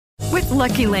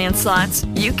Lucky Land Slots,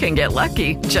 you can get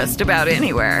lucky just about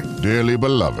anywhere. Dearly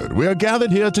beloved, we are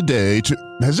gathered here today to...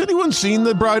 Has anyone seen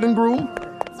the bride and groom?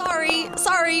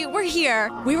 Sorry, we're here.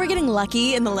 We were getting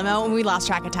lucky in the limo and we lost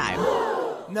track of time.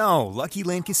 No, Lucky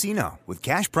Land Casino, with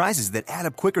cash prizes that add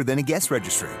up quicker than a guest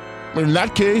registry. In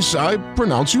that case, I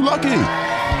pronounce you lucky.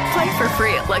 Play for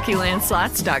free at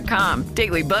LuckyLandSlots.com.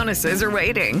 Daily bonuses are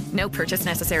waiting. No purchase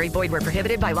necessary. Void where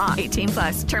prohibited by law.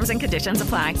 18+. Terms and conditions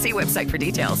apply. See website for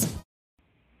details.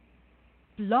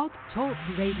 Blog Talk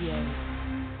Radio.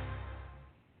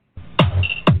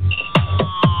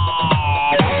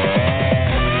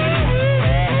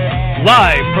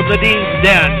 Live from the Dean's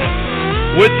Den,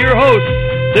 with your host,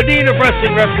 the Dean of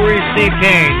Wrestling Referee Steve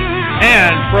Kane,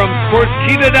 and from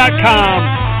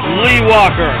Sportskeeda.com, Lee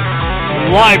Walker.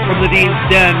 Live from the Dean's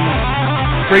Den,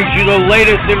 brings you the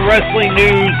latest in wrestling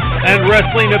news and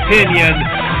wrestling opinion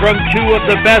from two of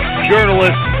the best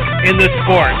journalists in the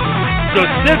sport. So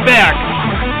sit back,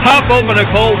 pop open a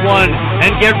cold one,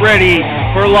 and get ready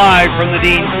for Live from the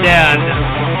Dean's Den.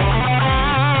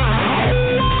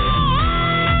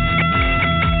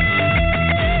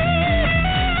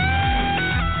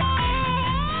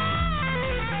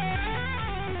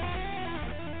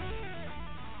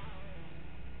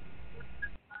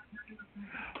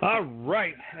 All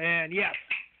right, and yes,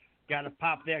 got to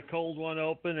pop that cold one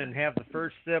open and have the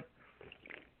first sip.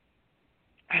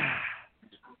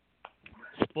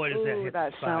 Boy, does that hit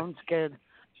that the spot. sounds good.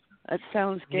 That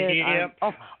sounds good. Yep.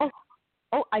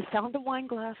 Oh, I found a wine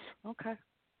glass. Okay.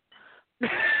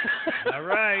 All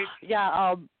right.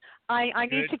 Yeah, I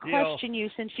need to Good deal. question you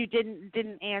since you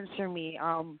didn't answer me.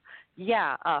 I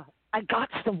got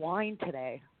some wine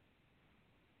today.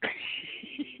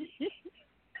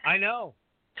 I know.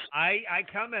 I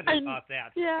commented about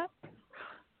that. Yeah.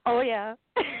 Oh, yeah.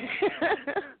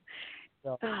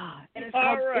 So. And it's All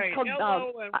called, right. it's called,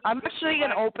 Hello, and I'm welcome actually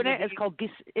going to back open to it. the It's called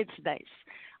It's Nice.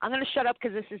 I'm going to shut up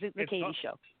because this isn't the Katie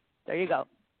show. There you go.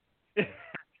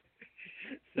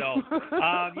 So,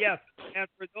 yes, and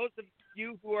for those of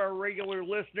you who are regular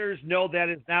listeners, know that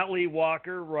is not Lee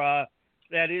Walker.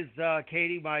 That is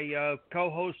Katie, my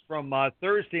co-host from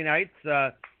Thursday nights.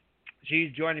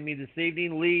 She's joining me this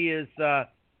evening. Lee is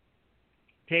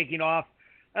taking off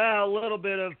a little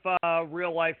bit of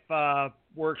real-life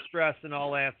work stress and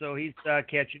all that, so he's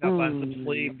catching up on some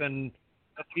sleep and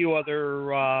a few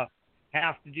other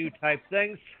have-to-do type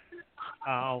things.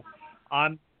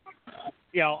 I'm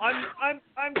done. I've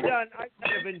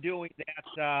kind of been doing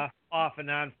that off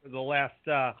and on for the last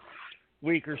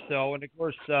week or so, and of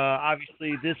course,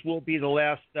 obviously, this will be the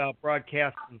last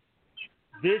broadcast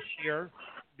this year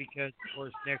because, of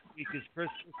course, next week is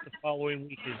Christmas, the following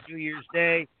week is New Year's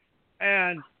Day,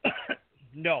 and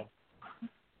no,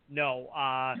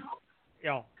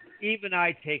 even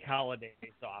I take holidays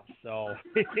off, so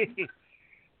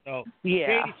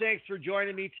Yeah. Katie, thanks for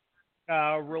joining me.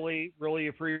 Really, really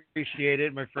appreciate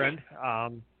it, my friend.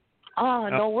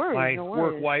 No worries. My no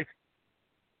work worries. wife.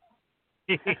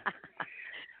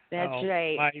 That's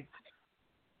right.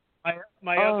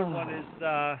 My other one is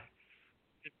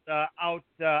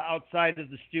outside of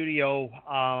the studio,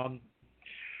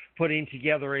 putting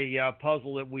together a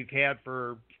puzzle that we've had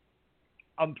for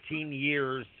umpteen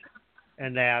years,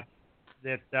 and that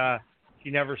she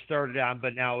never started on,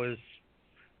 but now is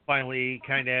finally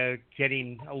kind of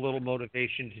getting a little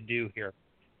motivation to do here.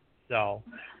 So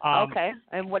okay,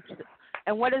 and what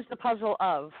is the puzzle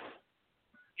of?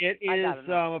 It is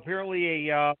apparently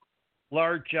a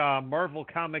large Marvel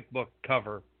comic book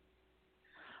cover.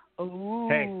 Ooh,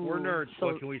 hey, we're nerds.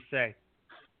 What can we say?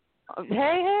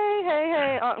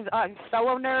 Hey,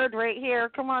 fellow nerd right here.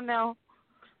 Come on now.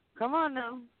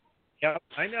 Yep,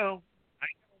 I know.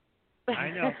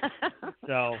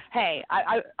 So hey,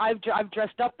 I've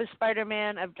dressed up as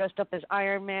Spider-Man. I've dressed up as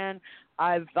Iron Man.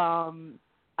 I've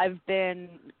been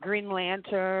Green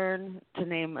Lantern, to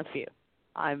name a few.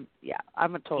 I'm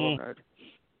a total nerd.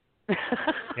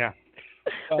 Yeah.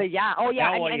 But yeah,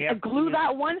 and glue is,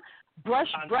 that one.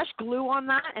 Brush glue on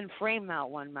that and frame that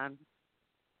one, man.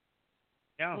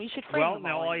 Yeah. You should frame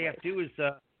them all you have to do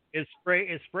is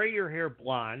spray your hair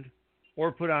blonde,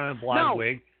 or put on a blonde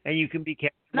wig, and you can be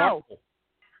Captain Marvel.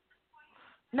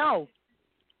 No.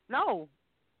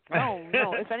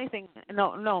 If anything,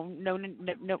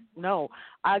 no.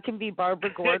 I can be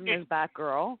Barbara Gordon as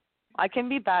Batgirl. I can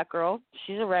be Batgirl.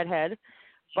 She's a redhead,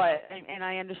 but and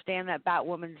I understand that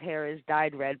Batwoman's hair is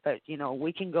dyed red, but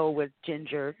we can go with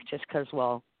ginger just because,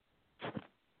 well,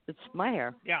 it's my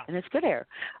hair. Yeah. And it's good hair.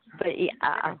 But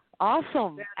yeah,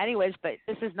 awesome. Anyways, but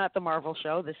this is not the Marvel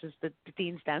show. This is the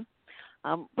Dean's Den.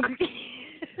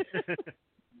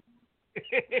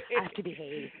 I have to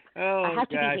behave. Oh, I have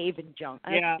to gosh. behave in junk.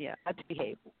 Yeah. I have to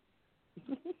behave.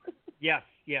 Yes,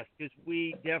 because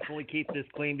we definitely keep this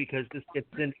clean because this gets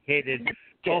syndicated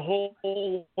to a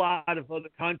whole lot of other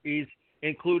countries,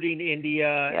 including India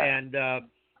and a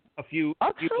few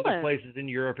other places in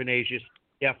Europe and Asia.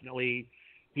 Definitely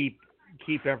keep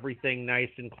everything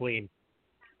nice and clean.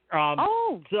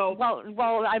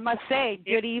 Well, I must say,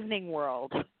 good evening,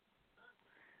 world.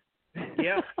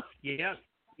 Yes,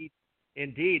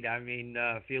 indeed. I mean,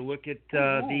 if you look at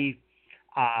the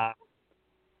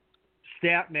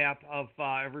stat map of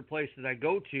every place that I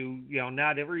go to,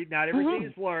 not everything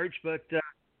is large, but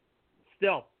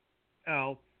still,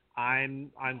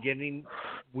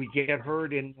 we get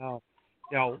heard in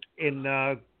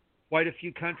quite a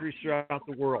few countries throughout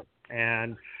the world,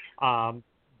 and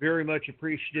very much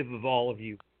appreciative of all of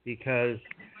you because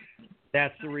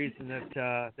that's the reason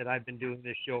that I've been doing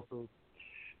this show for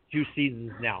 2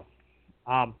 seasons now.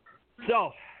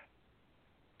 So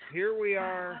here we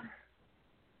are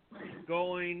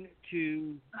going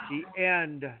to the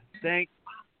end, thank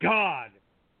God,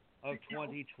 of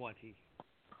 2020.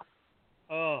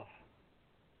 Oh,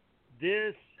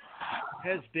 this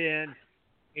has been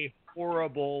a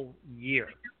horrible year,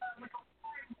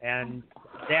 and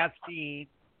that's being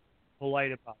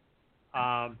polite about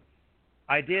it.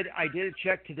 I did a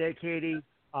check today, Katie,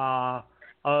 of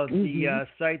the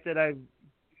site that I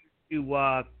do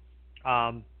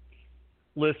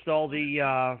list all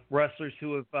the wrestlers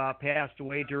who have passed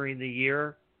away during the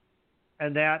year,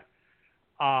 and that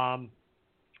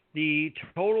the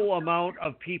total amount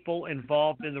of people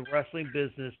involved in the wrestling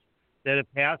business that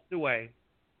have passed away,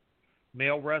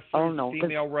 male wrestlers,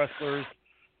 female wrestlers,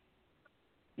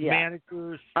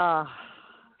 managers,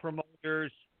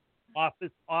 promoters,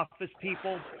 office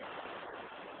people.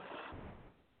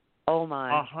 Oh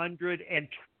my!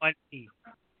 120.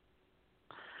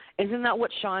 Isn't that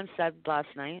what Sean said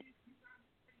last night?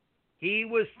 He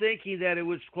was thinking that it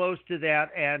was close to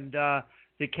that, and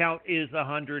the count is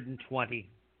 120.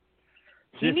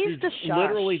 He needs to shush.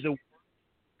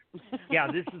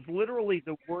 This is literally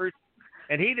the worst.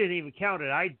 And he didn't even count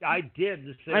it. I did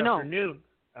this afternoon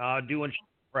doing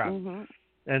prep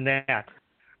and that.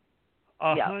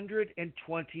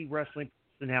 120 wrestling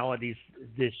personalities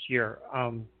this year.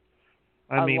 I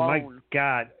mean, my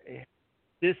God,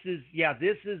 this is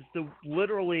the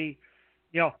literally,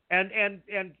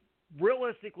 and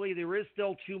realistically, there is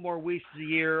still 2 more weeks of the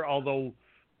year, although,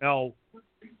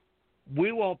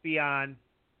 we won't be on.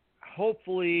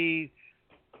 Hopefully,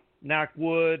 knock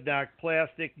wood, knock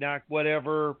plastic, knock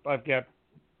whatever. I've got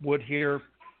wood here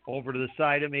over to the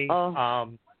side of me.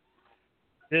 I'm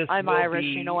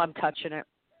Irish. I'm touching it.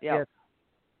 Yeah.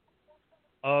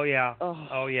 Oh yeah.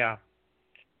 Oh yeah.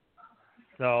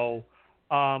 So,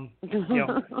 and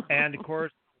of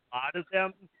course, a lot of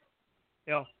them,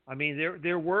 I mean,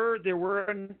 there were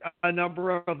a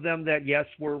number of them that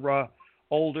were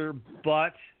older,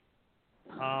 but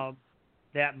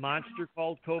that monster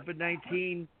called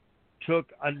COVID-19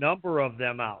 took a number of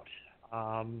them out,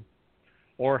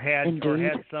 or had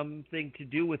something to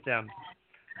do with them.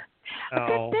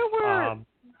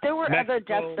 There were other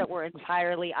deaths that were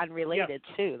entirely unrelated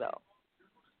too, though.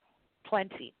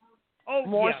 Plenty. Oh,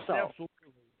 more yes, so.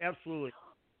 Absolutely.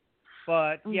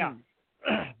 But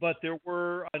but there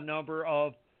were a number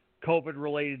of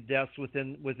COVID-related deaths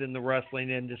within the wrestling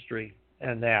industry,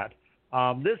 and that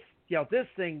this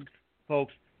thing,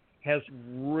 folks, has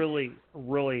really,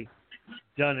 really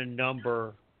done a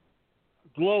number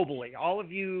globally. All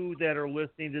of you that are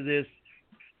listening to this,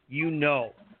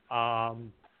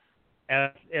 as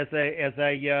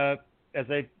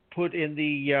I put in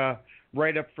the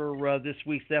write-up for this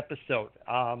week's episode,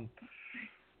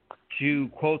 to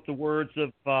quote the words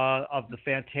of the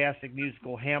fantastic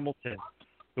musical Hamilton,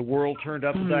 the world turned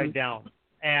upside down.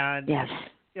 And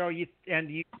you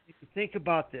think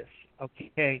about this,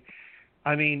 okay?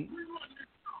 I mean,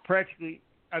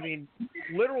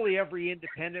 literally every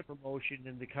independent promotion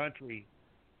in the country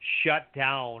shut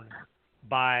down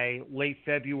by late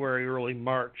February, early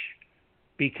March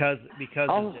because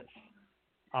of this.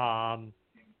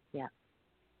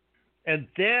 And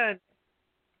then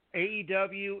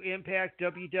AEW, Impact,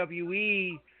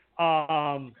 WWE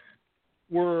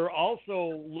were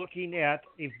also looking at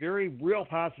a very real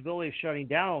possibility of shutting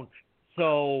down.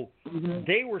 So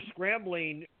they were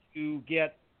scrambling to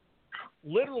get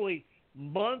literally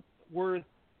months worth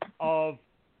of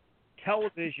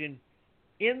television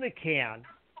in the can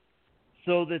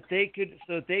so that they could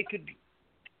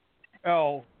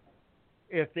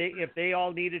if they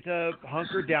all needed to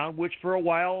hunker down, which for a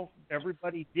while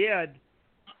everybody did,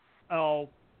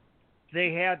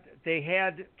 they had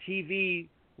TV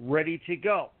ready to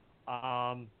go.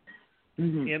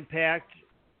 Impact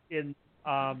in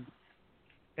at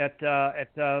I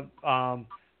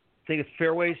think it's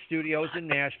Fairway Studios in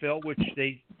Nashville, which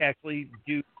they actually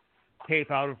do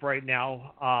tape out of right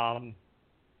now.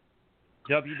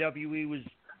 WWE was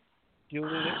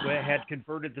doing it, had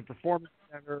converted the Performance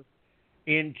Center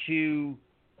into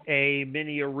a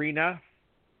mini arena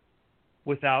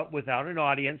without an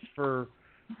audience for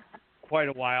quite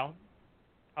a while.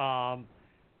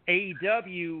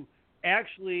 AEW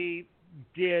actually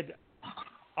did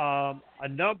a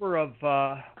number of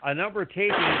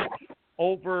tapings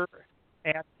over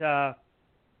at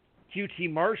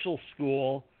QT Marshall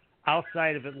School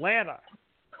outside of Atlanta.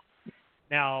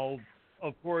 Now,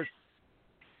 of course,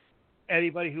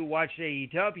 anybody who watched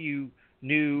AEW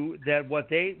knew that what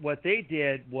they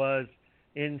did was,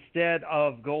 instead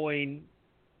of going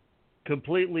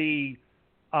completely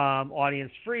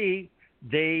audience free,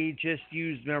 they just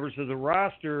used members of the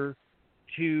roster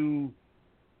to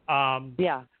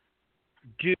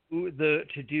do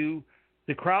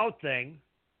the crowd thing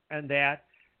and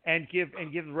give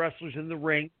the wrestlers in the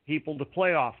ring people to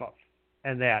play off of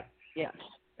and that. Yes.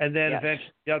 And then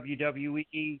eventually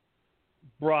WWE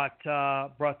brought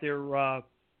their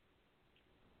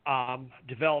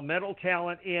developmental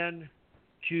talent in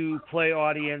to play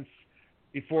audience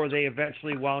before they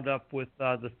eventually wound up with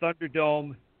the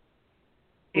Thunderdome.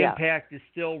 Yeah. Impact is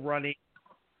still running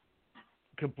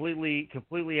completely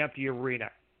empty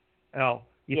arena. Now,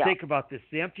 you think about this.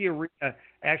 The empty arena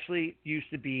actually used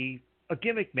to be a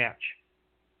gimmick match.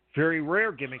 Very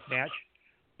rare gimmick match.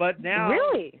 But now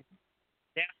really,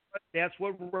 that's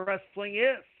what wrestling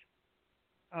is.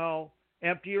 Oh,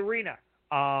 empty arena.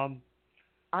 I've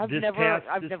never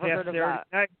heard of that.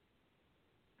 Night.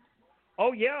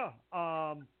 Oh yeah.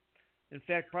 In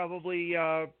fact, probably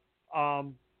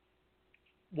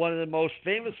one of the most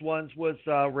famous ones was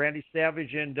Randy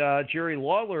Savage and Jerry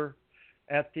Lawler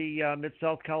at the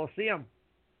Mid-South Coliseum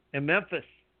in Memphis.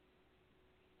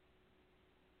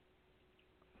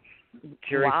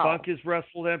 Terry Funk has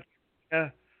wrestled empty.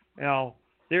 Now,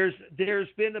 there's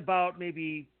been about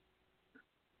maybe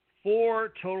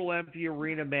 4 total empty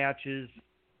arena matches,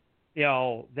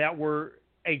 that were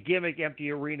a gimmick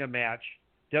empty arena match.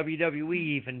 WWE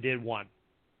even did one.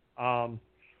 But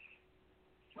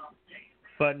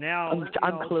now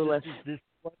I'm clueless. This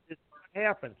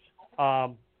happens.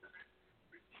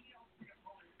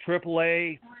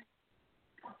 AAA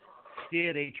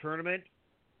did a tournament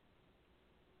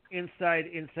inside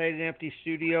an empty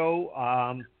studio.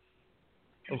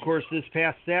 Of course, this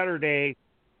past Saturday,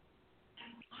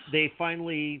 they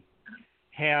finally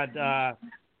had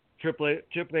Triple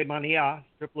Mania,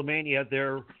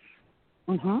 their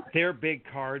big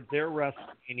card, their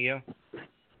WrestleMania,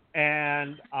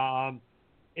 and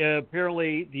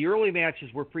apparently the early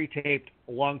matches were pre-taped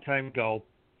a long time ago,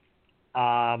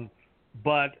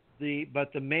 but the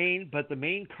main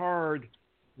card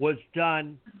was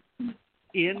done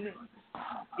in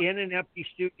an empty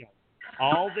studio.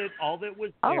 All that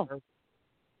was there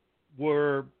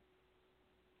were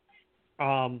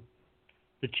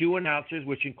the 2 announcers,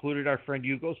 which included our friend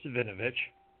Hugo Savinovich,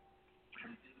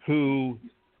 who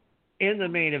in the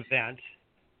main event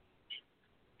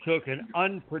took an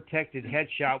unprotected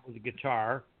headshot with a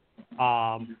guitar.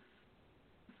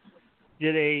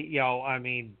 He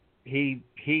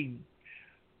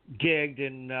gigged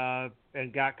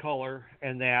and got color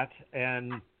and that,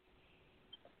 and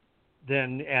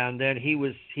then he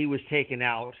was taken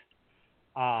out.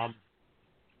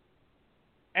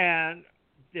 And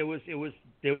there was the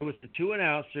 2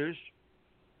 announcers.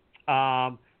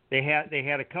 They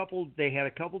had a couple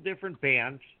different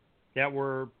bands that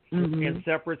were in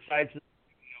separate sides of the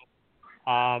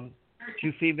studio.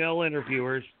 2 female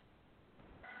interviewers,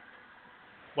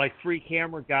 like 3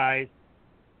 camera guys,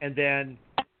 and then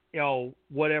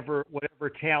whatever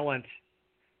talent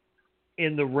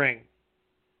in the ring,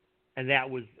 and that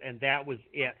was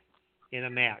it in a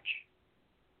match.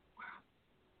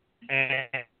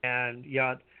 And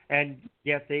yet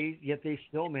they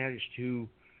still managed to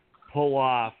pull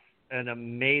off an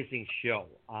amazing show.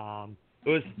 It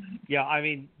was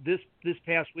this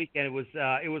past weekend it was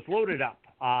loaded up.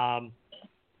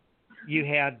 You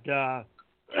had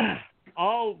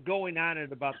all going on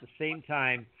at about the same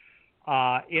time.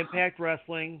 Impact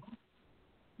Wrestling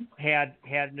had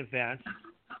an event.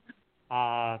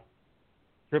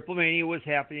 Triple Mania was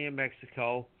happening in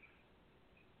Mexico.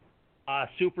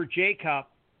 Super J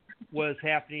Cup was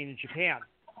happening in Japan,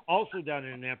 also done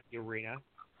in an empty arena,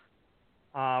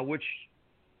 which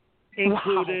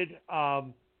included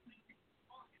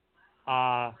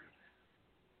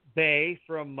Bay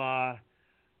from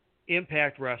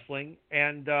Impact Wrestling,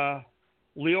 and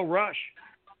Leo Rush.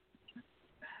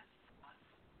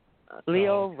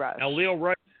 Leo Rush. Now Leo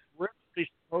Rush was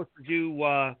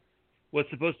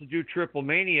supposed to do Triple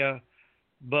Mania,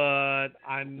 but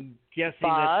I'm guessing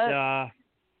that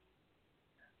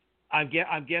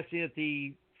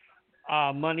the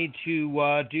money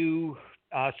to do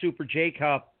Super J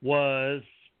Cup was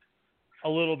a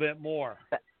little bit more.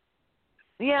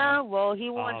 Yeah, well, he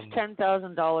wants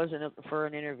 $10,000 for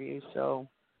an interview, so.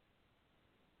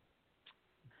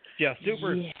 Yeah,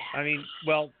 super. Yeah. I mean,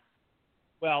 well,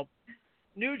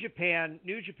 New Japan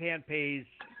pays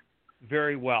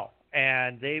very well,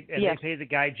 and they pay the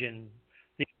Gaijin,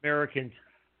 the Americans,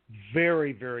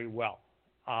 very, very well.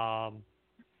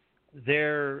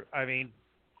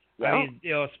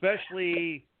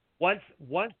 Especially once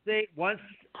they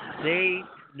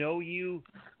know you,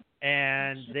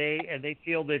 and they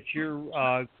feel that you're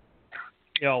a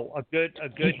good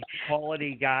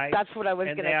quality guy. That's what I was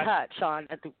going to touch on.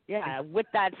 With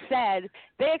that said,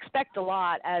 they expect a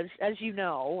lot, as you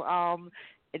know.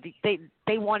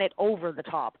 They want it over the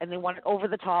top, and they want it over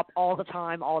the top all the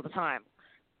time.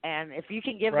 And if you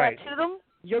can give that to them,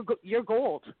 you're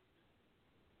gold.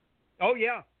 Oh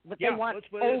yeah, but they want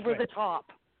over the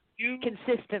top,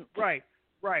 consistent. Right.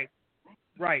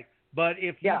 But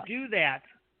if you do that,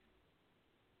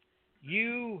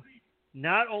 you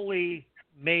not only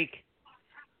make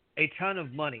a ton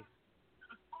of money,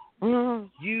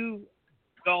 you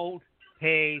don't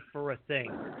pay for a thing.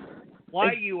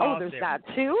 Fly you out there. Oh, there's that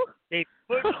too? They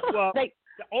put you up.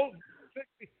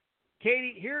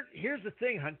 Katie, here's the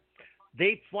thing, hon.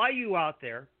 They fly you out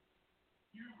there.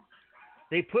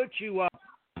 They put you up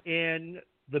in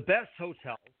the best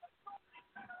hotels.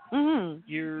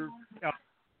 You're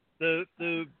the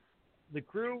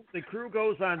crew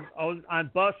goes on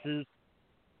buses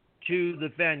to the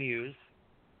venues.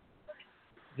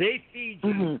 They feed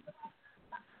you.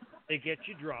 They get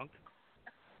you drunk.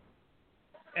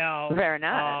 Very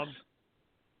nice.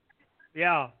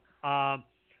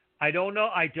 I don't know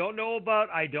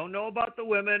about the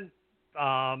women.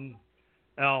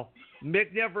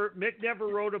 Mick never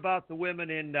wrote about the women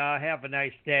in Have a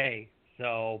Nice Day,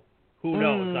 so who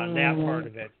knows on that part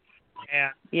of it.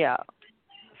 And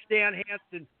Stan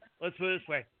Hansen, let's put it this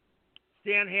way.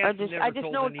 Stan Hansen never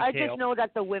told any tale. I just know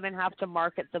that the women have to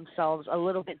market themselves a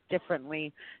little bit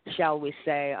differently, shall we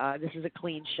say. This is a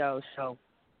clean show, so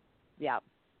yeah.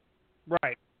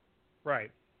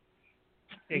 Right.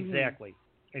 Exactly.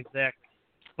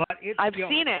 But I've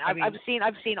seen it. I've seen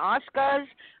Asuka's.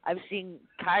 I've seen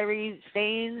Kairi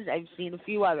Sane's. I've seen a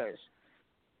few others.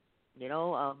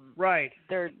 Right.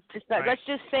 They're just let's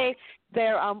just say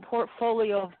their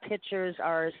portfolio of pictures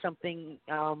are something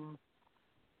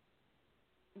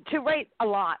to write a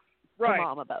lot to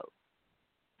Mom about.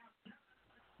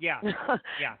 Yeah,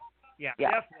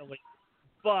 definitely.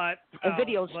 But and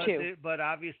videos too. But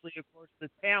obviously, of course, the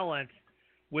talent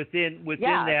within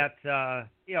that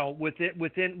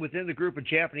within the group of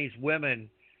Japanese women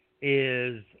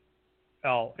is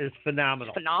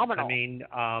phenomenal. Phenomenal. I mean,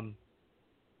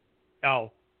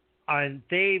 and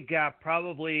they've got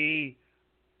probably,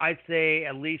 I'd say,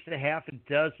 at least a half a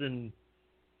dozen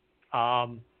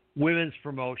women's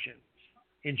promotions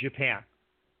in Japan.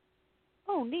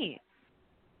 Oh, neat.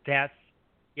 That's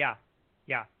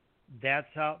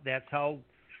how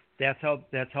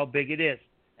big it is.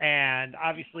 And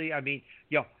obviously, I mean,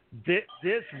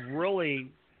 this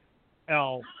really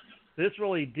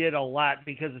did a lot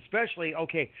because especially,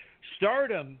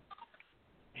 Stardom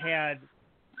had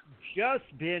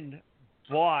just been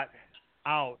bought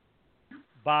out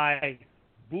by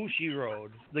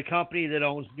Bushiroad, the company that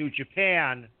owns New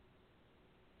Japan,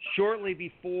 shortly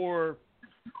before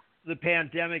the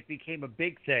pandemic became a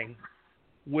big thing,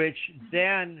 which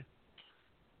then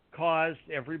caused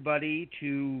everybody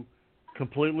to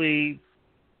completely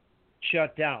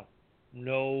shut down.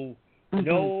 No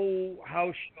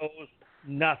house shows,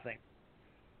 nothing.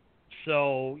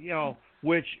 So,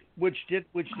 which did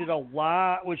a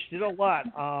lot.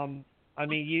 I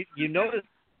mean, you notice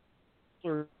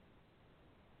were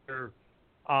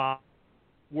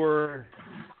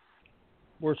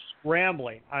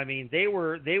scrambling. I mean, they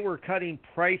were cutting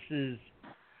prices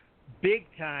big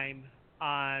time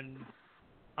on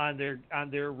their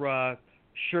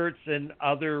shirts and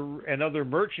other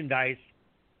merchandise,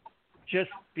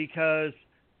 just because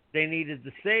they needed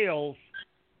the sales.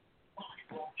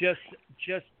 Just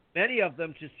many of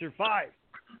them to survive,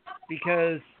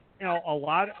 because a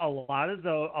lot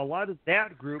of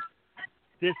that group,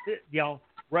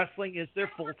 wrestling is their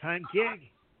full-time gig.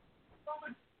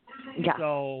 Yeah.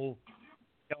 So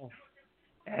know,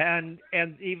 and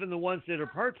even the ones that are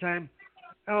part-time,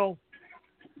 oh,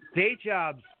 day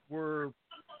jobs were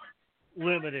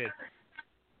limited,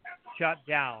 shut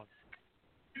down.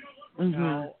 Mm-hmm. You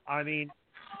know, I mean,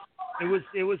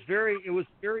 it was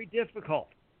very difficult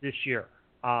this year.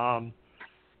 Now,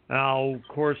 of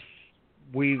course,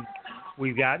 we've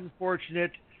gotten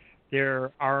fortunate.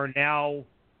 There are now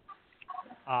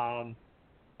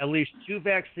at least 2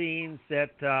 vaccines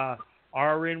that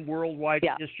are in worldwide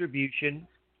distribution,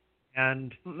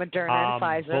 and Moderna and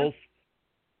Pfizer. Both,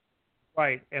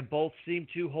 right, and both seem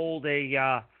to hold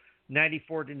a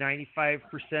 94 to 95%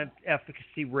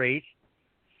 efficacy rate.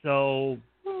 So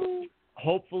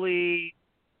hopefully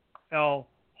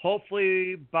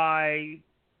by,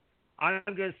 I'm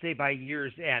going to say by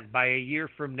year's end, by a year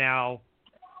from now,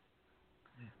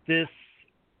 this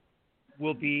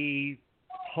will be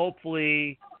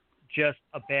hopefully just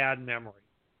a bad memory.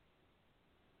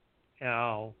 You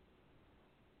know,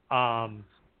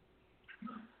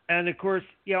 and of course,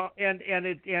 you know,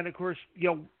 and of course, you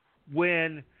know,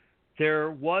 when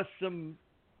there was some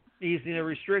easing of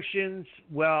restrictions,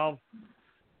 well,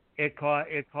 it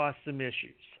caused some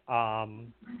issues.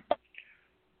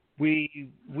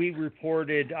 We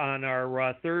reported on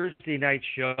our Thursday night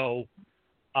show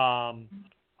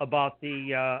about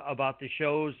the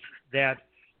shows that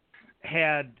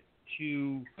had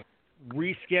to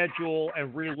reschedule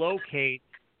and relocate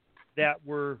that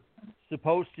were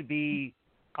supposed to be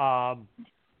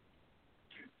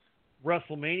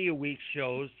WrestleMania week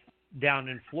shows down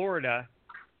in Florida.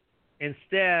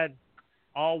 Instead,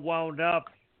 all wound up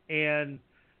in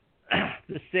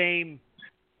the same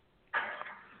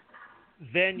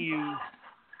venue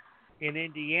in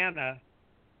Indiana,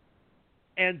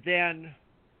 and then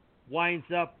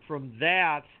winds up from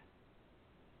that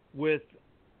with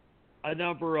a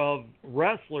number of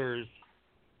wrestlers,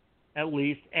 at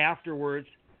least afterwards,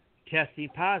 testing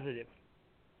positive.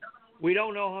 We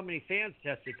don't know how many fans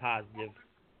tested positive,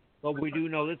 but we do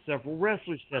know that several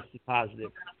wrestlers tested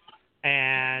positive,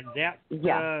 and that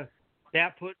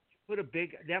put a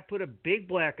big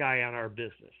black eye on our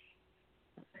business.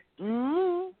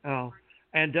 Mm-hmm. Oh,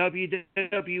 and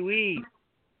WWE,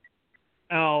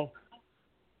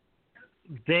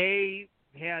 they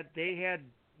had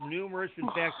numerous. In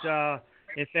fact, there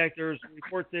was a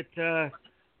report that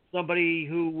somebody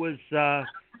who was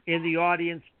in the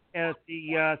audience at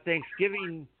the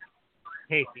Thanksgiving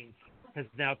tapings has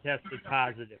now tested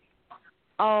positive.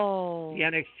 Oh.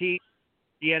 The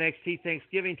NXT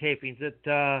Thanksgiving tapings at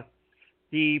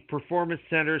the Performance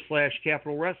Center /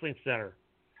 Capital Wrestling Center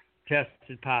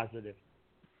tested positive.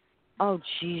 Oh,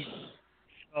 jeez.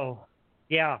 So,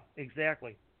 yeah,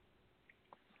 exactly.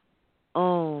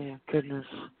 Oh, goodness.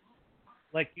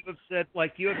 Like you have said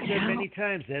many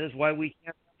times, that is why we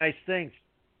can't do nice things.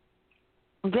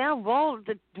 Yeah, well,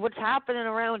 what's happening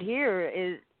around here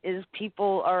is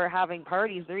people are having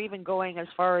parties. They're even going as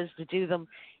far as to do them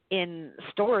in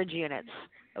storage units.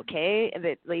 Okay,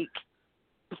 that like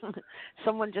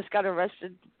someone just got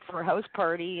arrested for a house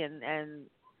party and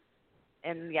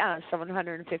yeah,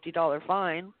 $750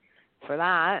 fine for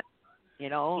that. You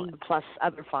know, plus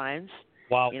other fines.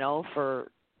 Wow. You know, for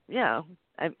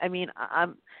I mean,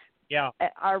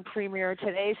 our premier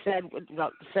today said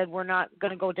we're not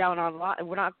going to go down on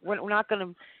we're not going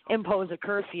to impose a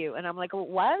curfew, and I'm like,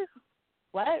 what?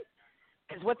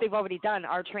 Because what they've already done,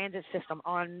 our transit system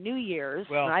on New Year's,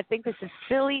 and I think this is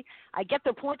silly. I get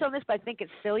their point on this, but I think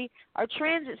it's silly. Our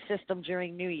transit system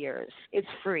during New Year's, it's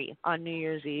free on New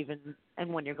Year's Eve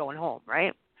and when you're going home,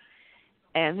 right?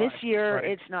 And this year,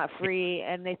 it's not free,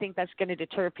 and they think that's going to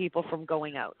deter people from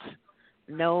going out.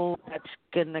 No, that's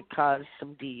going to cause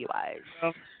some DUIs.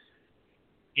 I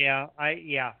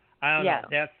don't know.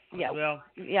 That's we have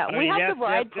the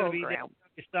ride program.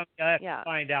 It's something I have to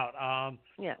find out.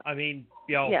 I mean,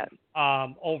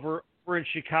 over in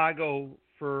Chicago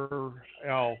for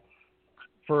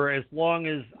as long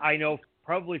as I know,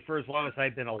 probably for as long as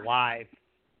I've been alive,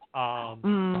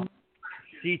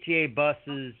 CTA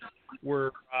buses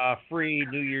were free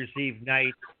New Year's Eve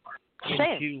night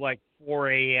into like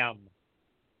 4 a.m.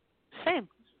 Same.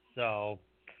 So,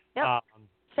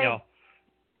 Same.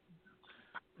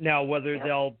 Now whether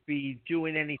they'll be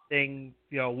doing anything,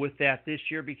 with that this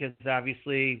year, because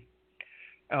obviously,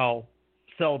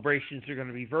 celebrations are going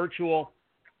to be virtual.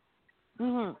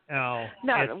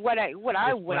 Mm-hmm. What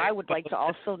I would like to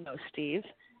also know, Steve.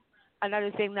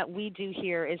 Another thing that we do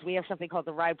here is we have something called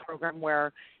the ride program,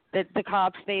 where the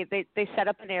cops they set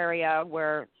up an area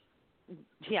where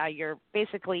you're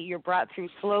brought through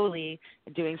slowly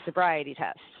doing sobriety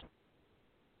tests.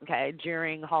 Okay,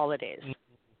 during holidays,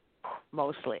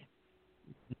 mostly.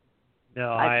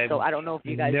 No, I don't know if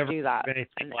you guys never do that. anything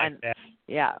And, like and that.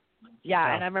 yeah, yeah.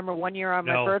 No. And I remember one year on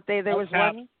my No. birthday there was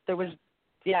Our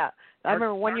I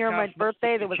remember one year on my cops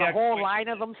birthday there was a whole checkpoint line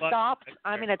of them stopped.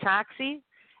 I'm in a taxi.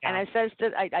 And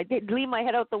I did lean my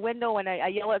head out the window and I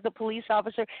yell at the police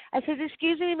officer. I said,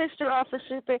 "Excuse me, Mr.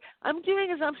 Officer, but I'm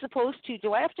doing as I'm supposed to.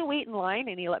 Do I have to wait in line?"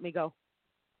 And he let me go.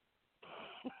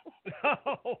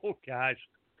 Oh gosh.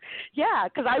 Yeah,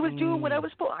 because I was doing what I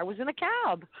was supposed. I was in a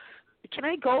cab. Can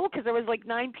I go? Because there was like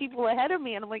 9 people ahead of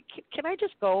me, and I'm like, can I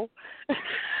just go?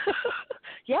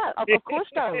 Yeah, of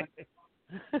course, darling.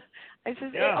 I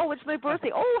said, "Oh, it's my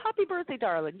birthday. Oh, happy birthday,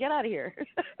 darling. Get out of here."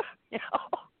 You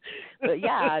know? But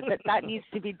yeah, that needs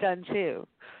to be done too.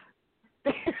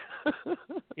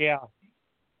 Yeah.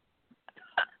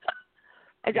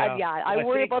 I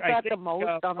worry about that the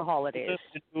most on the holidays. Lyft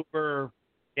and Uber,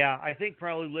 I think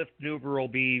probably Lyft and Uber will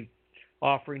be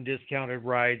offering discounted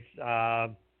rides.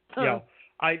 I don't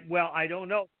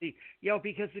know.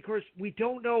 Because of course we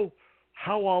don't know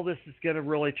how all this is going to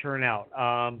really turn out.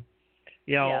 I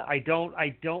don't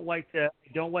like to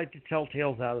tell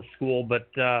tales out of school, but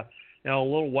a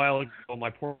little while ago, my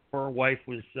poor wife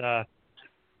was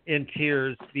in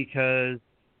tears because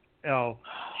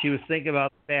she was thinking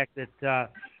about the fact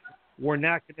that we're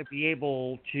not going to be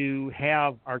able to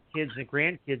have our kids and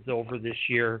grandkids over this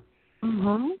year.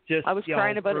 Mm-hmm. Just I was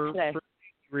crying about it today. For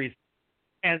reasons.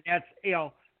 And that's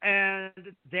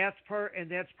that's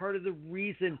part of the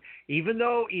reason. Even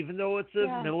though it's the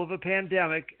middle of a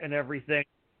pandemic and everything,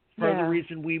 part of the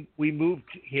reason we moved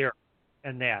here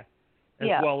and that. As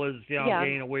well as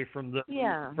getting away from the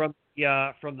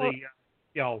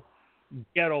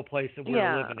ghetto place that we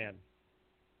were living in.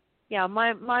 Yeah,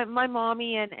 my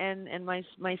mommy and my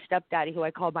stepdaddy, who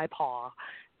I call my pa,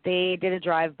 they did a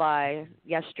drive-by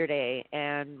yesterday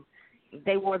and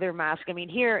they wore their mask. I mean,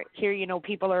 here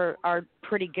people are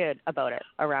pretty good about it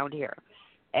around here.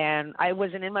 And I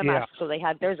wasn't in my mask, so they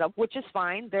had theirs up, which is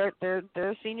fine. They're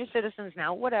senior citizens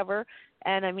now, whatever.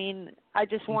 And I mean, I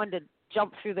just wanted to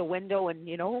jump through the window and,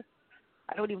 I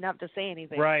don't even have to say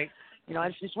anything. Right. I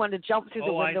just wanted to jump through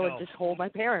the window and just hold my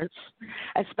parents,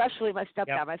 especially my stepdad.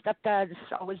 Yep. My stepdad's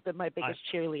always been my biggest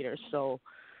cheerleader, so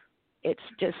it's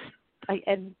just I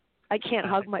can't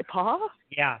hug my pa.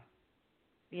 Yeah.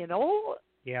 Yeah.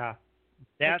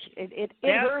 That's it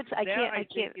hurts. I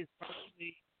can't. Is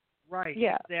probably, right.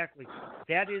 Yeah. Exactly.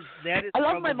 That is. I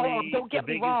love my mom. Don't get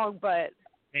me wrong, but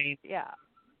pain. Yeah.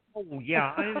 Oh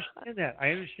yeah, I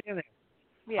understand that.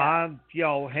 Yeah.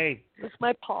 Hey. It's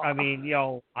my pa. I mean,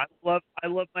 I love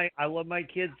my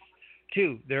kids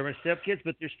too. They're my stepkids,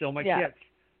 but they're still my kids.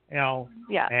 Yeah.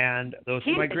 And those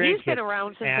are my grandkids. He's been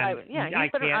around since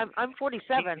I'm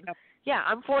 47. Yeah,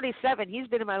 I'm 47. He's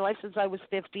been in my life since I was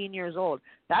 15 years old.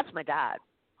 That's my dad.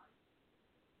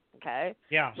 Okay.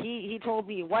 Yeah. He told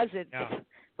me he wasn't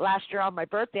last year on my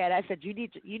birthday, and I said you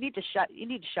need to shut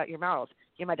your mouth.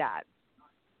 You're my dad.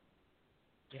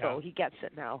 Yeah. So he gets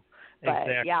it now. But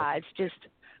exactly. it's just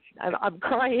I'm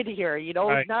crying here,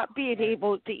 right. Not being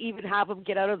able to even have him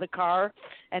get out of the car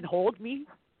and hold me.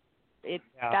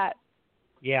 That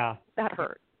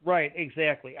hurt. Right,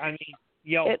 exactly. I mean,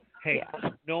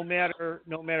 no matter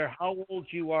how old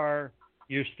you are,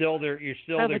 you're still their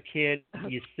kid.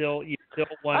 You still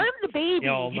want. I'm the baby.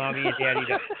 Mommy and daddy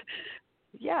to.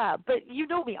 Yeah, but you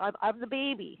know me. I'm the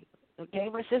baby. Okay,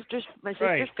 my sister's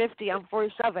right. 50. I'm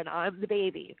 47. I'm the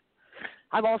baby.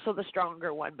 I'm also the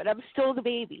stronger one, but I'm still the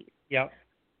baby. Yep.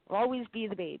 I'll always be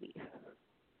the baby.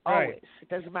 Right. Always. It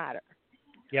doesn't matter.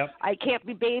 Yep. I can't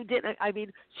be bathed in. I mean,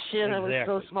 shit. Exactly. I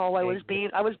was so small. I was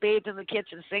bathed in the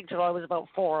kitchen sink till I was about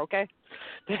 4. Okay.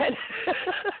 But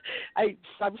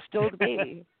I'm still the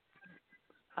baby.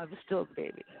 I'm still the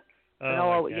baby.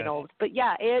 But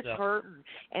it's hurting,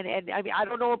 and I mean, I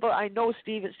don't know about. I know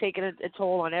Steve is taking a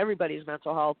toll on everybody's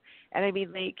mental health, and I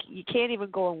mean, you can't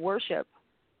even go and worship.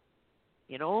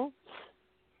 That's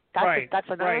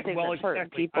another thing that's hurting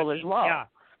people as well. Yeah,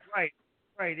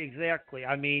 right, exactly.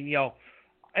 I mean,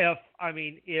 if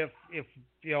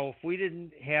we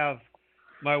didn't have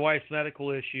my wife's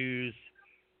medical issues,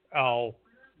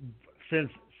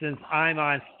 since I'm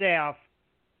on staff,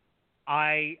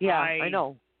 I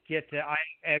know. I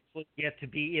actually get to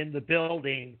be in the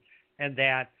building, and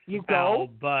that you go,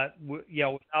 but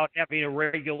without having a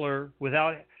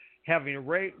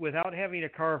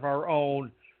car of our own,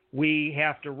 we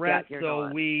have to rent. So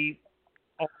we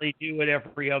only do it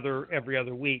every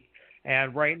other week.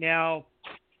 And right now,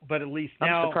 but at least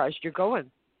now, I'm surprised you're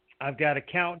going. I've got a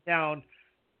countdown.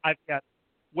 I'm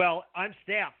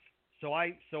staffed, so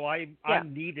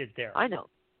I'm needed there. I know.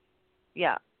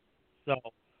 Yeah. So.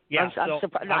 Yeah, I'm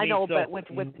surprised. I know, but with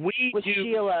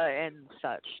Sheila and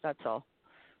such, that's all.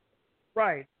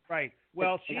 Right.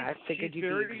 Well, I figured she's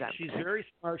you'd be exempt. she's very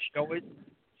smart.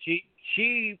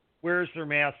 She wears her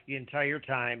mask the entire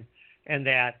time, and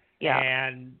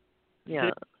and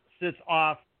sits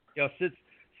off, sits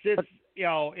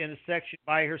in a section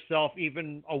by herself,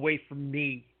 even away from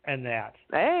me, and that.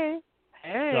 Hey,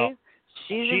 so,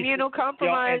 she's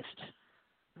immunocompromised.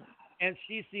 And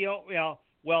she's the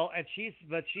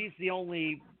she's the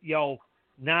only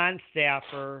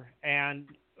non-staffer, and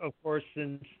of course,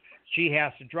 since she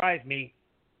has to drive me,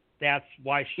 that's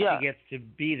why she gets to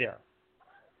be there.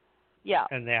 Yeah.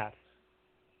 And that.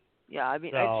 Yeah, I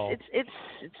mean, it's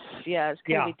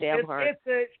gonna be damn hard.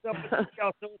 So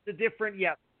it's a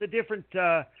different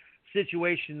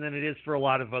situation than it is for a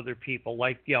lot of other people.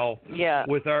 Like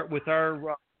with our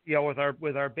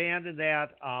band and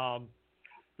that,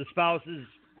 the spouses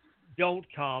don't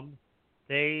come.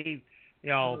 They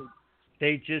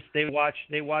they watch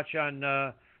on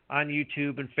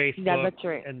YouTube and Facebook that's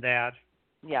right. and that.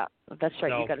 Yeah, that's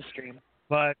right. You got to stream.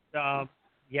 But so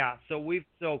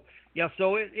it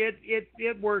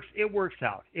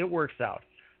works out.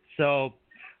 So,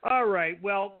 all right.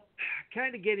 Well,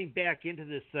 kind of getting back into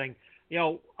this thing, we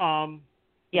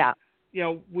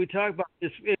talk about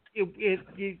this.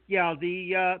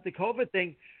 The COVID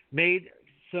thing made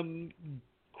some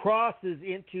crosses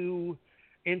into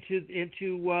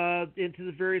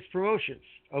the various promotions.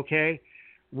 Okay,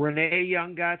 Renee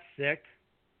Young got sick.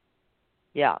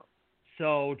 Yeah.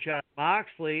 So John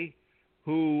Moxley,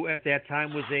 who at that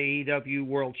time was AEW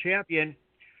World Champion,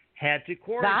 had to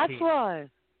quarantine. That's why.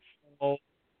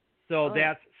 So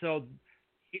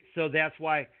that's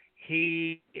why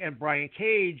he and Brian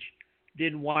Cage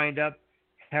didn't wind up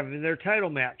having their title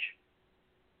match.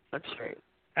 That's right.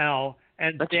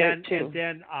 And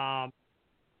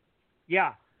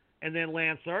then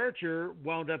Lance Archer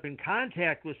wound up in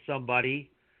contact with somebody,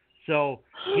 so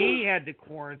he had to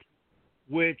quarantine,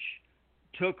 which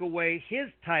took away his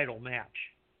title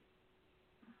match.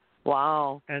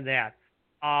 Wow. And that,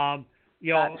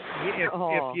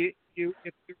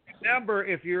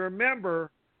 if you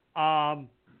remember, I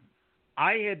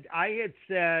had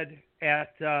said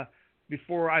at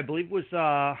before, I believe it was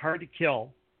Hard to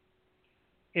Kill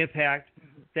Impact,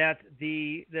 that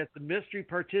the mystery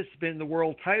participant in the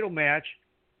world title match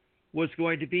was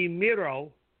going to be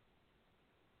Miro,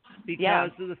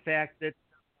 because of the fact that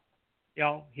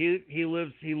he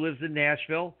lives in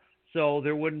Nashville, so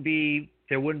there wouldn't be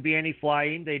any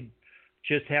flying. They'd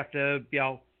just have to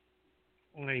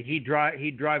he'd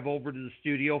drive over to the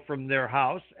studio from their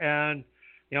house, and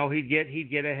he'd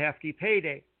get a hefty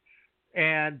payday.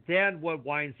 And then what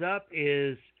winds up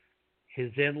is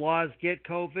his in-laws get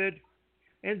COVID,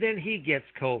 and then he gets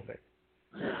COVID,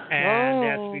 and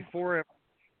that's before it.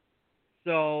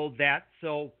 So that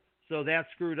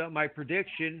screwed up my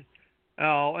prediction.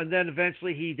 And then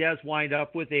eventually he does wind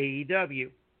up with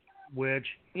AEW,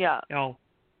 which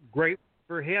great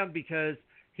for him, because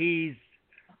he's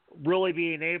really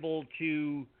being able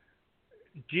to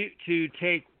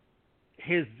take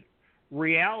his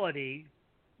reality,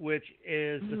 which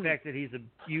is the fact that he's a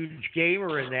huge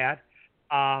gamer in that,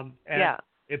 and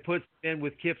it puts him in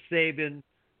with Kip Sabian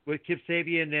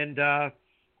and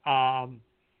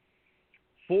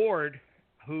Ford,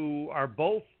 who are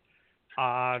both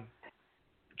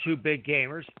two big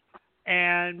gamers,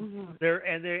 and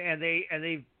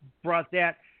they brought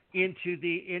that into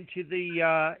the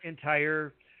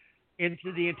entire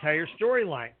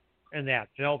storyline, and that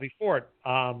Penelope Ford.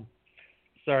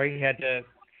 Sorry,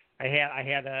 I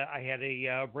had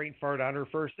a brain fart on her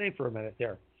first name for a minute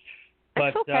there.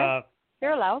 But that's okay.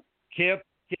 You're allowed. Kip,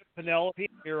 Penelope,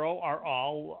 and Miro are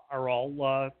all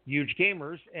huge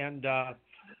gamers, and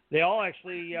they all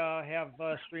actually have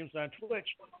streams on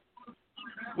Twitch.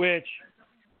 Which,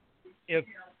 if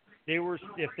they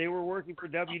were working for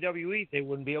WWE, they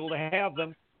wouldn't be able to have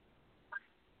them.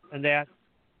 And that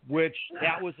was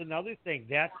another thing.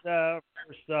 That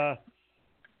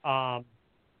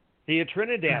Thea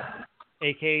Trinidad,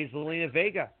 aka Zelina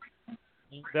Vega,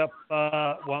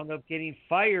 wound up getting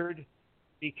fired,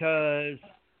 because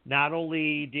not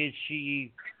only did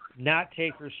she not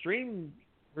take her streaming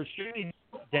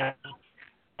down,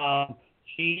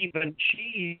 she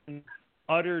even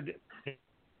uttered.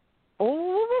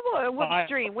 What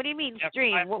stream? What do you mean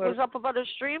stream? What was up about her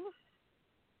stream?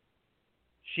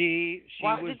 She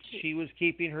was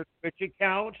keeping her Twitch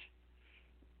account.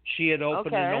 She had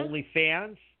opened an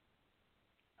OnlyFans.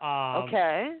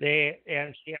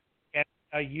 She had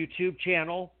a YouTube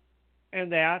channel, and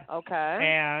that. Okay.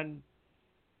 And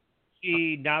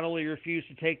she not only refused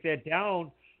to take that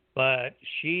down, but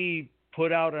she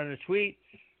put out on a tweet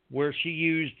where she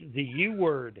used the U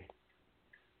word,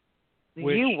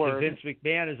 which to Vince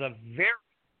McMahon is a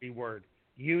very word.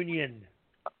 Union.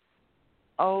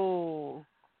 Oh,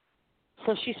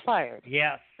 so she's fired.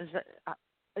 Yes. Is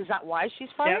that why she's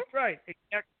fired? That's right.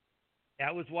 Exactly.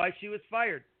 That was why she was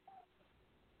fired.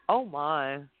 Oh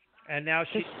my. And now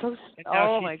she so, and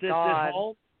now oh she my sits God. at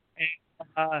home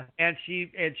and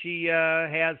she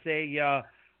has a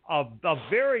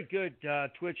very good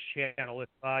Twitch channel.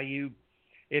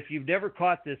 If you've never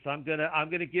caught this, I'm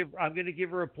gonna give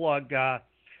her a plug.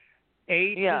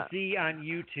 A to Z on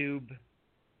YouTube,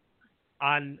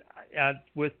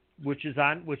 which is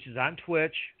on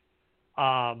Twitch.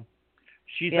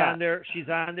 She's on there. She's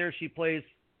on there. She plays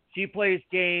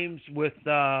games with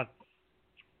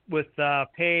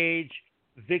Paige,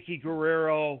 Vicky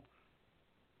Guerrero,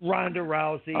 Ronda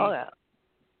Rousey. Oh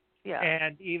yeah.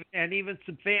 And even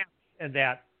some fans in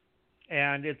that.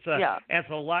 And it's a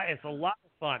lot of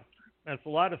fun. It's a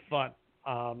lot of fun.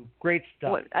 Great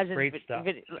stuff. Great stuff.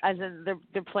 As in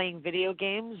they're playing video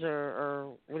games,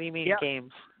 or what do you mean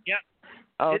games? Yeah.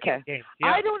 Oh, okay. Games.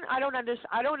 Yeah. I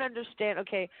don't understand.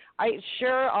 Okay,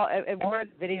 if we're at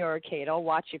video arcade, I'll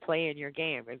watch you play in your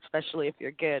game, especially if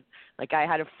you're good. Like I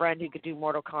had a friend who could do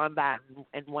Mortal Kombat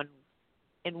in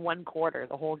one quarter,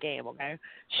 the whole game. Okay,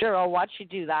 sure, I'll watch you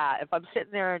do that. If I'm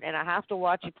sitting there and I have to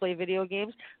watch you play video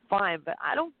games, fine. But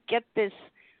I don't get this.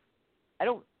 I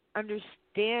don't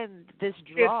understand this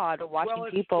draw to watching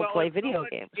people play video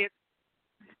games. It's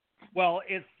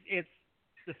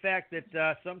the fact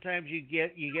that sometimes you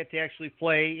get to actually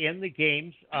play in the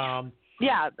games.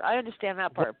 Yeah, I understand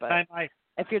that part, but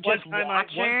if you're just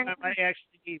watching,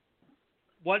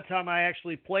 one time I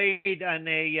actually played on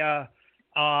in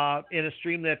a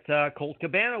stream that Colt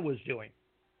Cabana was doing.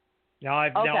 Now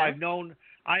I've known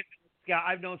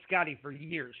Scotty for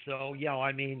years, so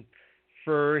I mean,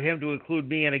 for him to include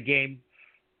me in a game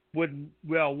wouldn't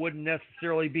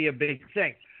necessarily be a big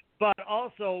thing. But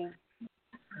also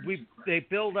we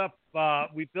build up a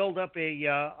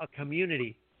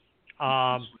community,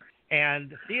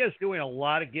 and Thea's doing a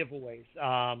lot of giveaways.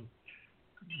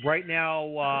 Right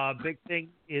now, big thing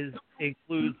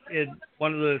includes in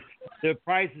one of the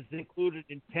prizes included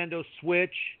Nintendo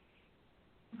Switch,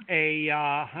 a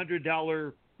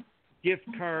 $100 gift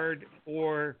card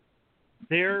for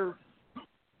their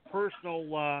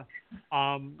personal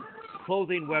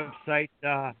clothing website,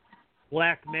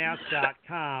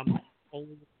 blackmask.com,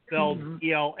 only spelled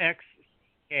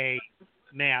ELXK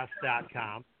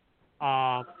mask.com.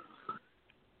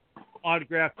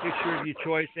 Autographed picture of your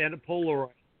choice and a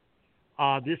Polaroid.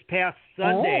 This past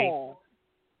Sunday,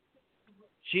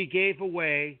 she gave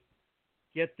away,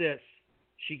 get this,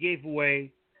 she gave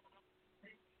away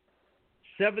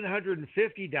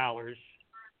 $750.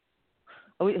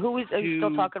 Are you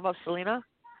still talking about Selena?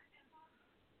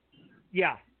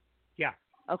 Yeah.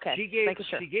 Okay. She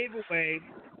gave away.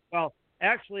 Well,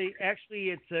 actually,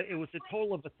 it was a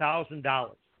total of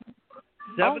 $1,000.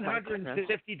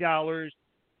 $750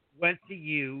 went to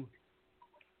you,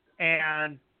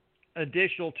 and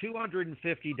additional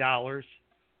 $250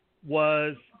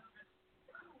 was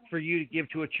for you to give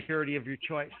to a charity of your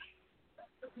choice.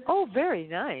 Oh, very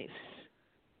nice.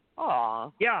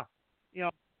 Aw. Yeah.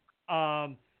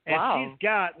 And she's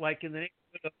got like in the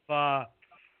neighborhood of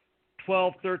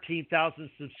 12,000, 13,000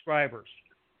 subscribers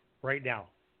right now.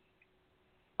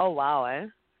 Oh, wow, eh?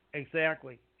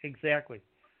 Exactly.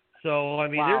 So, I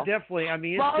mean, they're definitely,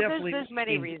 there's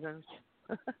many reasons.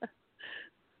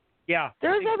 Yeah.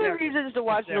 There's other reasons to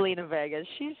watch Zelina Vega.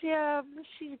 She's a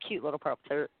cute little pup.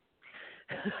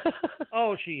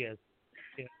 Oh, she is.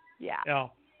 Yeah.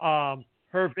 Her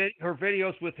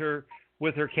videos with her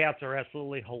cats are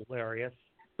absolutely hilarious.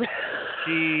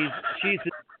 She's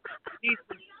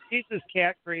as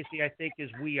cat crazy, I think, as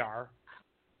we are.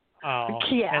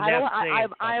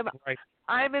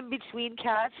 I'm in between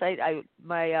cats. I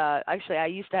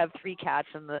used to have 3 cats,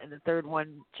 and the third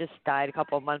one just died a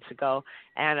couple of months ago.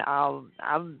 And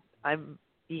I'm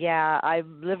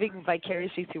living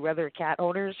vicariously through other cat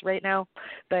owners right now.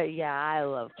 But yeah, I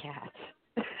love cats.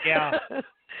 Yeah.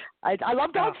 I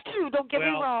love dogs too. Don't get me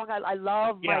wrong. I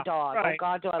love my dog. Right, oh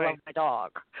God, do I love my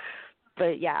dog.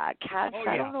 But yeah, cats.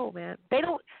 I don't know, man. They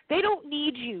don't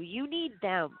need you. You need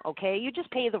them. Okay, you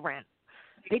just pay the rent.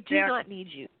 They do not need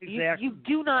you. Exactly. You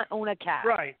do not own a cat.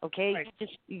 Right. Okay. Right.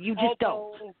 You just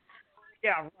don't.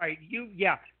 Yeah. Right.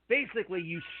 Basically,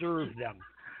 you serve them.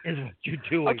 Is what you're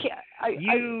doing. Okay.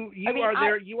 You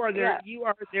are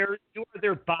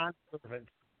their bond servant.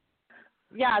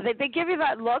 Yeah, they give you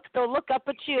that look. They'll look up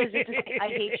at you as if to say, "I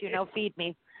hate you. Now feed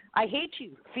me. I hate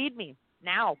you. Feed me."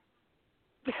 now.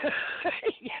 You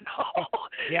know?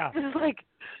 Yeah. It's like,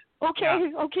 okay,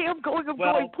 I'm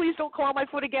going. Please don't claw my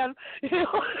foot again. You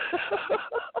know?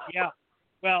 Yeah.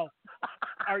 Well,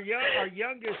 our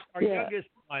youngest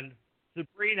one,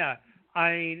 Sabrina.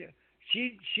 I mean,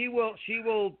 she will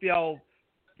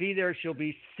be there. She'll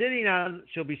be sitting on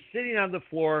the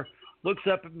floor, looks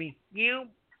up at me,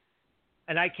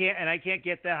 and I can't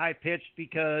get that high pitched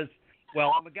because,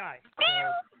 well, I'm a guy.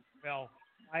 So,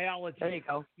 biology. There you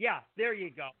go. Yeah, there you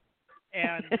go.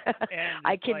 And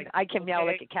I can meow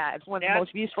like a cat. It's one of the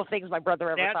most useful things my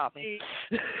brother ever taught me.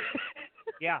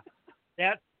 Yeah,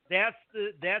 that's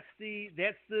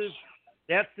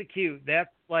the cue. That's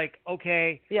like,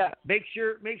 okay. Yeah. Make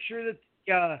sure that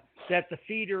the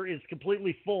feeder is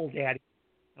completely full, Daddy.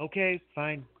 Okay,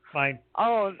 fine.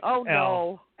 Oh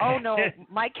no. Oh no.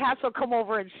 My cats will come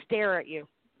over and stare at you.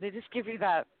 They just give you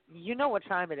that. You know what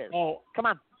time it is. Oh, come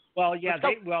on. Well, yeah.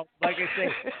 Like I say,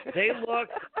 they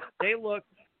look.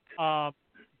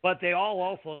 But they all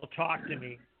also talk to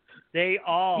me. They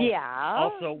all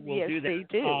also will do that. Yes,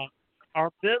 they do. Our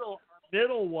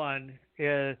middle one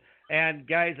is, and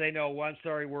guys, I know. I'm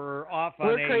sorry, we're off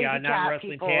on a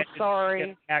non-wrestling tangent.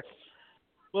 Sorry.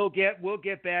 We'll get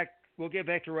back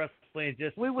to wrestling in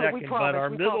just a second. We promise, but our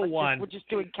middle one, we're just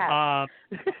doing cats.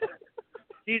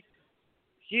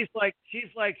 she's like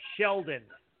Sheldon.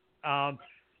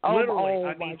 Literally,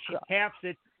 I mean, she taps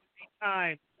it 3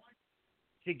 times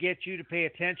to get you to pay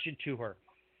attention to her,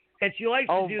 and she likes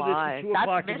to do this at 2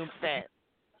 o'clock in the morning.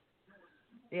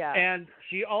 Yeah. And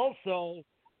she also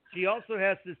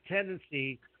has this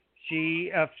tendency.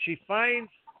 She finds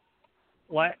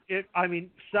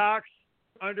socks,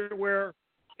 underwear,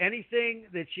 anything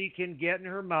that she can get in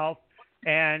her mouth,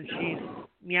 and she's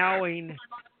meowing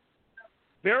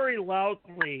very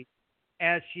loudly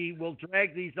as she will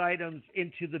drag these items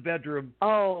into the bedroom.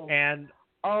 And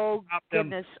drop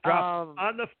goodness! Drop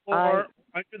on the floor,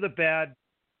 under the bed.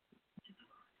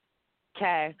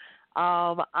 Okay.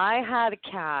 I had a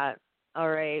cat. All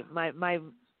right.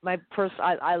 My person.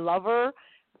 I love her.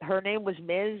 Her name was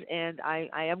Ms. And I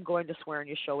am going to swear on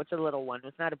your show. It's a little one.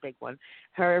 It's not a big one.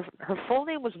 Her full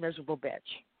name was Miserable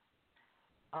Bitch.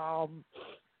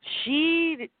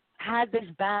 She had this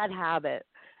bad habit.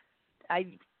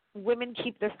 Women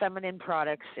keep their feminine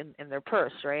products in their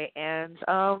purse, right? And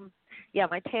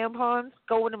my tampons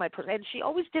go into my purse. And she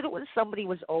always did it when somebody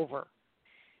was over.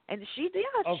 And she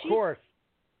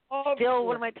steal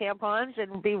one of my tampons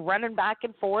and be running back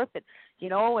and forth, and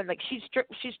and like she'd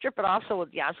strip it off so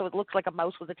it looks like a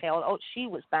mouse with a tail. Oh, she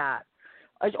was bad.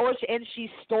 And she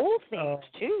stole things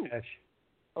too. Gosh.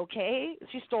 Okay,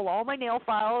 she stole all my nail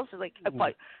files. Like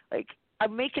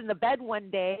I'm making the bed one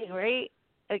day, right?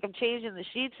 Like I'm changing the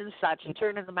sheets and such and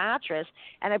turning the mattress,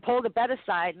 and I pulled the bed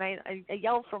aside and I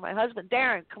yelled for my husband,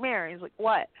 Darren, come here. And he's like,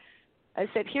 what? I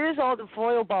said, here's all the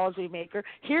foil balls we make her.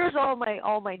 Here's all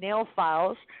my nail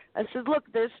files. I said, look,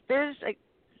 there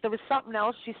was something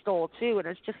else she stole too, and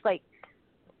it's just like,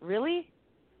 really?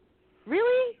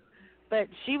 But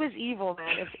she was evil,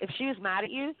 man. If she was mad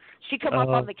at you, she'd come up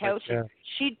on the couch and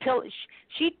she'd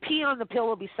pee on the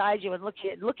pillow beside you and look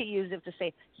at you as if to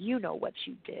say, you know what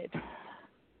you did.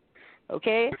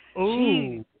 Okay?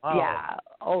 Ooh, wow. Yeah.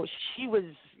 Oh, she was.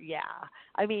 Yeah.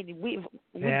 I mean, we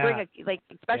bring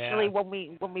especially when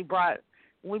we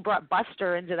brought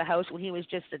Buster into the house when he was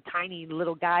just a tiny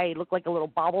little guy. He looked like a little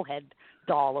bobblehead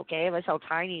doll. Okay, that's how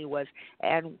tiny he was,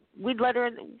 and we'd let her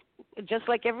in, just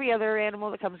like every other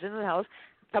animal that comes into the house,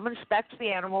 come inspect the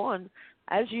animal, and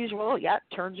as usual,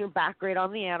 turns her back right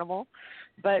on the animal,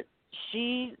 but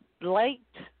she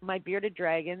liked my bearded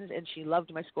dragons and she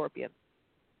loved my scorpion.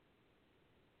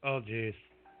 Oh, jeez.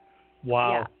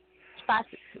 Wow. Yeah.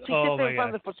 She'd sit there in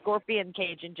front of the scorpion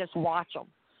cage and just watch them,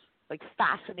 like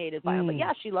fascinated by them. But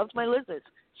yeah, she loved my lizards.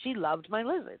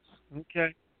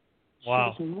 Okay.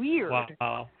 Wow. She was weird.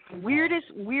 Wow. Weirdest,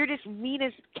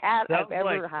 meanest cat I've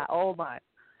ever had. Oh my.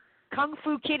 Kung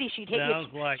Fu Kitty. She'd hit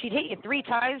you 3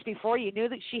 times before you knew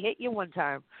that she hit you one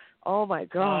time. Oh my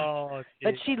God. Oh,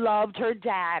 but she loved her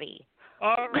daddy.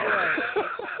 All right.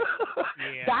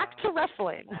 Yeah. Back to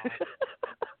wrestling.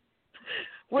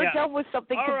 We're done with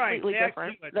something completely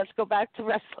different. Let's go back to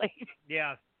wrestling.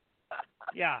 Yeah.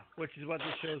 Yeah, which is what this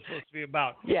show is supposed to be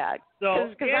about. Yeah,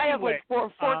 because I have like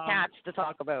four cats to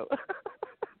talk about.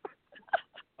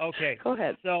 Okay. Go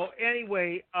ahead. So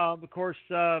anyway, of course,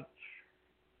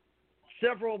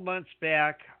 several months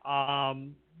back,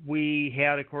 we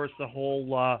had, of course, the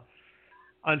whole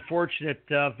unfortunate,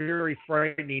 very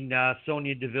frightening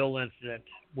Sonya Deville incident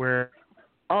where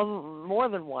more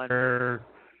than one. Where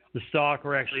the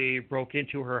stalker actually broke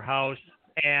into her house,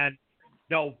 and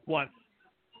no, once.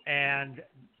 and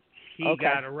he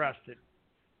got arrested.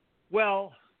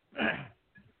 Well,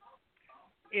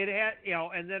 it had,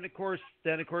 and then of course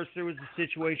there was a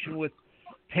situation with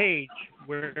Paige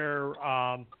where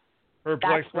her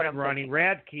boyfriend Ronnie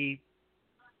Radke,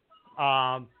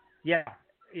 got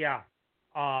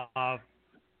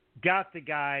the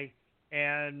guy,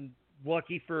 and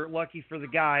lucky for the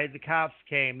guy, the cops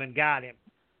came and got him,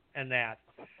 and that.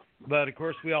 But of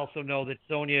course, we also know that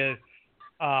Sonia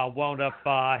wound up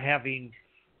having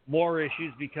more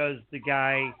issues because the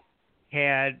guy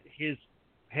had his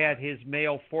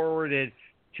mail forwarded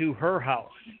to her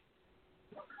house.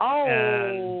 Oh.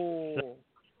 And so,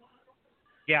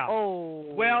 yeah. Oh.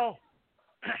 Well.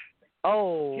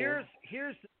 Oh. Here's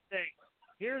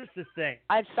the thing.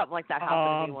 I had something like that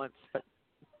happen to me once, but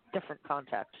different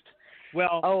context.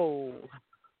 Well. Oh.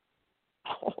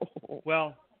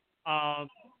 Well.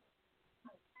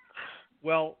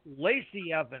 Well,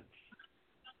 Lacey Evans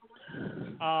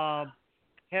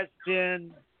has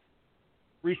been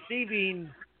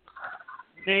receiving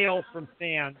mail from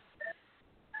fans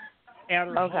at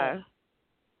her home.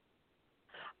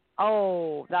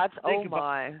 Oh, that's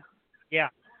my. Yeah.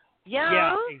 Yeah.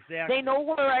 Yeah, exactly. They know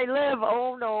where I live.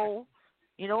 Oh no.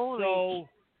 So.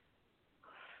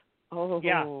 Oh.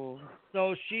 Yeah.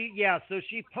 So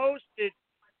she posted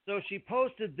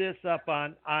this up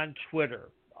on Twitter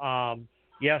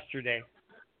yesterday.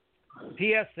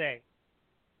 PSA: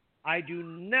 I do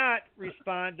not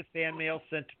respond to fan mail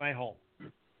sent to my home.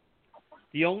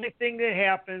 The only thing that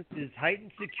happens is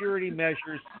heightened security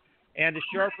measures and a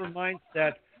sharper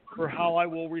mindset for how I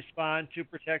will respond to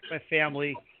protect my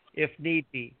family if need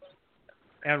be.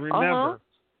 And remember,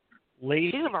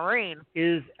 Lacey she's a Marine.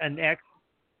 Is an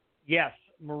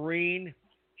Marine.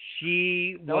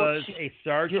 She was a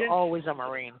sergeant. You're always a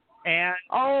Marine. And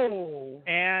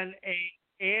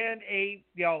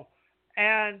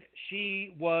and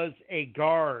she was a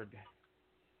guard.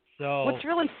 So what's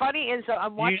really funny is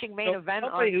I'm watching main event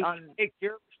on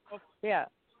yeah.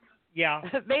 Yeah.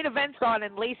 Main event's on,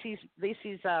 and Lacey's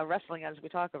wrestling as we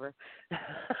talk of her.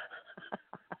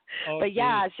 But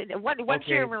yeah, once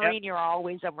you're a Marine, you're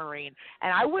always a Marine.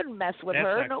 And I wouldn't mess with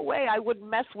her. No way. I wouldn't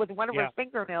mess with one of her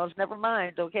fingernails. Never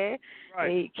mind. Okay.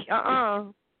 Right.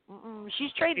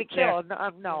 She's trained to kill.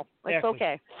 No, it's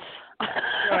okay.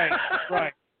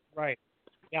 Right.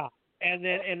 Yeah. And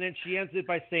then she ends it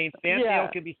by saying fan mail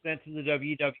can be sent to the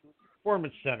WWE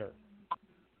Performance Center.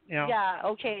 Yeah.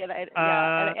 Okay.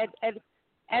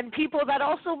 And people, that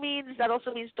also means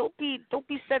don't be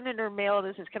sending her mail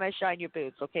that says, "Can I shine your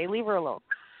boots?" Okay, leave her alone.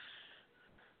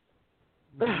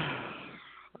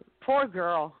 Poor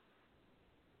girl.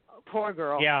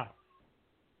 Yeah.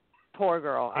 Poor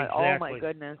girl. Exactly. Oh my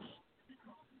goodness.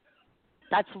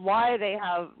 That's why they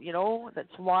have.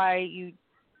 That's why you.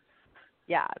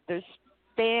 Yeah, there's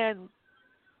fan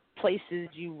places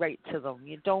you write to them.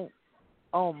 You don't.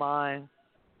 Oh my.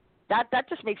 That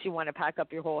just makes you want to pack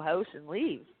up your whole house and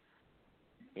leave.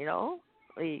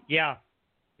 Yeah,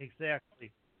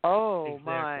 exactly. Oh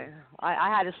my! I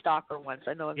had a stalker once.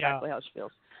 I know exactly how she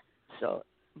feels. So,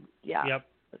 yeah.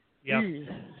 Yep.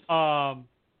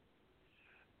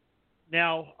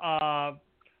 Now,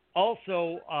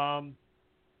 also,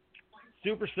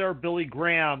 superstar Billy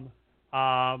Graham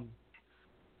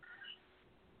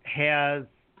has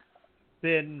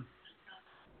been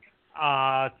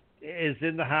is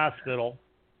in the hospital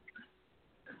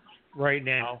right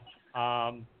now.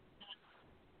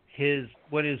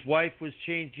 When his wife was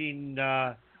changing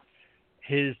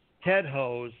his Ted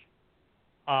hose,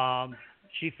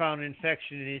 she found an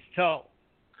infection in his toe.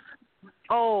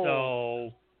 Oh.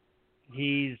 So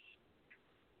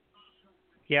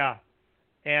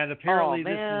and apparently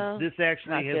this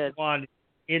actually has gone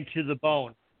into the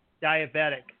bone.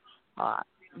 Diabetic.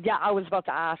 Yeah, I was about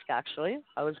to ask, actually.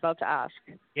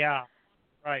 Yeah,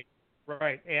 right.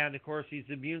 And, of course, he's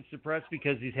immune suppressed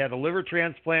because he's had a liver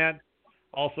transplant,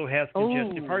 also has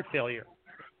congestive heart failure.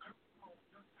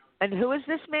 And who is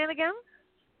this man again?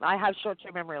 I have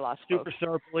short-term memory loss.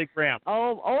 Superstar Billy Graham.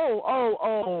 Oh.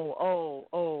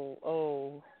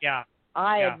 Yeah.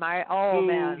 I admire. Oh,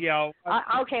 man. I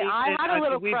had a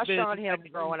little crush on him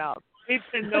growing up. We've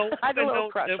been known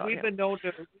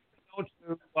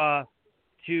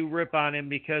to rip on him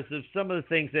because of some of the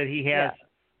things that he has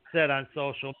said on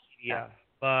social media.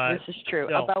 But this is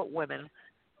true about women.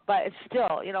 But it's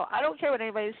still, I don't care what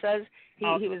anybody says. He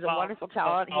was a wonderful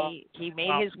talent. He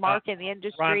made his mark in the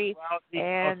industry,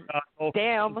 and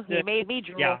damn, he made me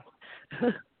drool. Yeah.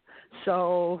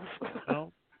 So.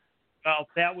 Well,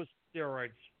 that was steroids,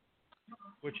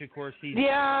 which of course he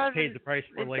paid the price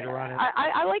for later on.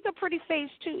 I like a pretty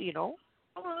face too,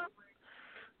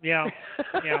 Yeah.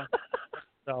 Yeah.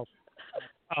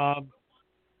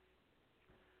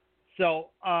 So,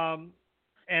 um,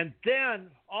 and then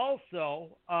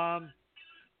also,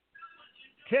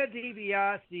 Ted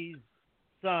DiBiase's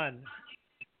son,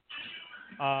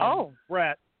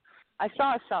 Brett, I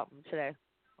saw something today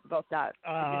about that.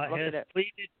 I didn't look at it.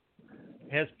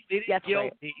 Has pleaded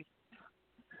guilty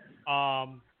to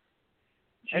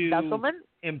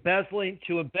embezzling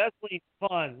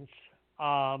funds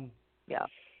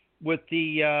with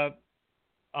the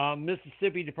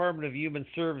Mississippi Department of Human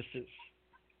Services.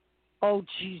 Oh,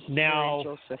 Jesus, now,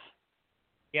 Joseph.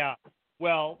 Yeah.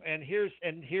 Well, and here's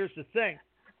the thing.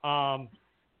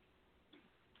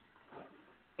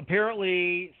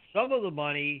 Apparently, some of the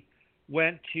money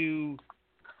went to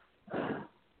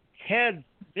Ted's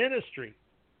ministry,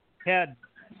 Ted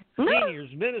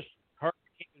Senior's ministry,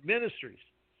 Ministries.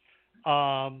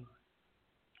 That's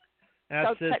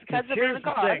so Ted's a man of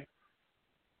God.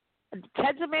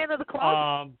 Ted's a man of the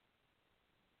cloth.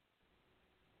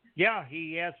 Yeah,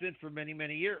 he has been for many,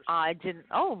 many years. I didn't.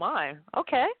 Oh my.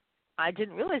 Okay. I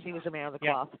didn't realize he was a man of the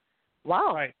cloth.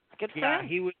 Wow. Right. Good for him.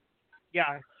 He was.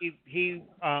 Yeah, he.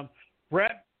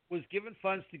 Brett was given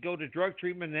funds to go to drug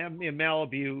treatment in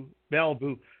Malibu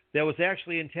that was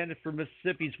actually intended for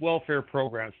Mississippi's welfare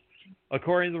programs.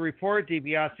 According to the report,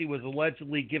 DiBiase was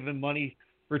allegedly given money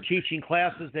for teaching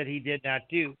classes that he did not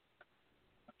do.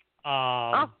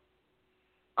 Now,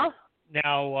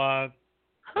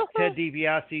 Ted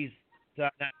DiBiase's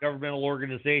non-governmental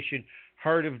organization,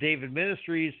 Heart of David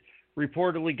Ministries,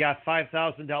 reportedly got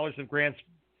 $5,000 of grants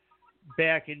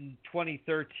back in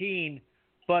 2013,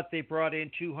 but they brought in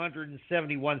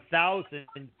 $271,000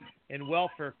 in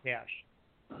welfare cash.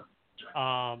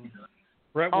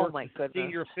 Brett worked as a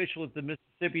senior official at the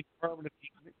Mississippi Department of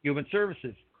Human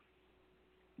Services.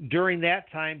 During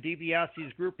that time,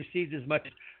 DiBiase's group received as much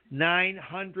as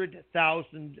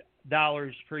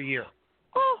 $900,000 per year.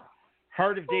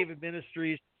 Heart of David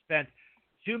Ministries spent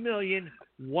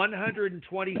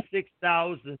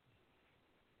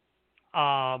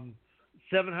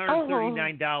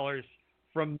 $2,126,739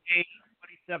 from May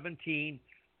 2017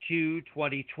 to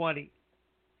 2020.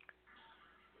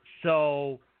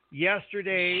 So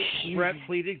yesterday, Brett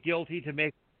pleaded guilty to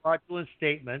make fraudulent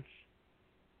statements.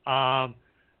 The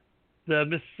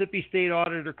Mississippi State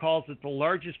Auditor calls it the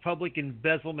largest public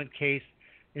embezzlement case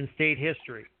in state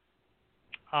history.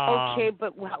 Okay,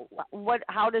 but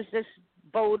how does this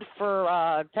bode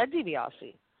for Ted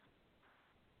DiBiase?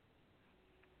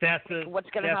 What's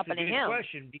going to happen to him? That's a good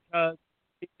question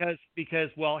because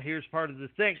well, here's part of the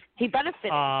thing. He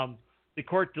benefited. The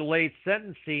court delayed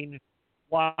sentencing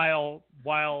while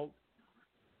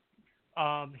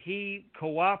he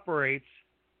cooperates.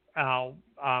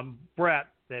 Brett,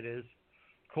 that is,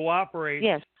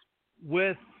 cooperates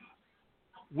with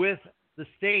the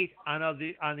state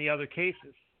on the other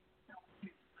cases.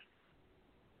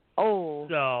 Oh.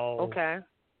 So okay.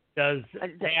 Does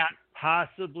that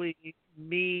possibly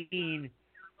mean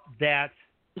that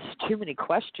there's too many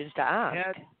questions to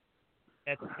ask?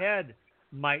 Ted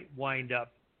might wind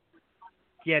up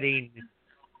getting.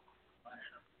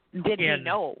 Did he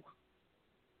know?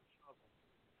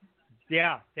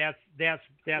 Yeah, that's.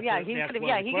 Yeah, he's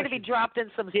gonna be dropped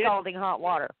in some scalding hot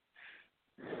water.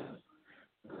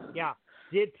 Yeah,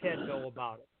 did Ted know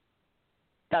about it?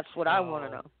 That's what I want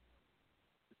to know.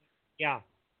 Yeah,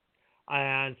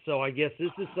 and so I guess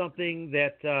this is something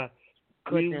that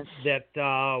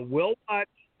we'll watch,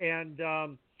 and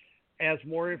as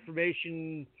more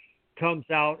information comes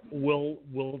out, we'll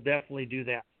definitely do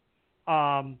that.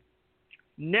 Now,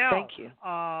 thank you.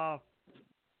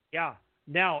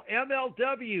 Now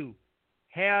MLW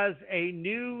has a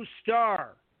new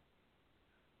star,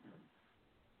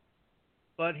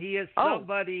 but he is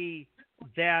somebody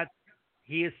that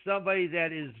is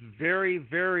very,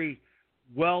 very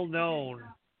well known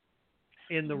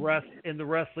in the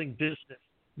wrestling business.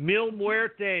 Mil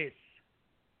Muertes,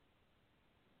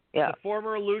 the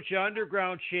former Lucha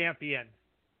Underground champion,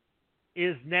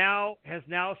 has now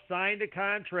signed a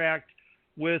contract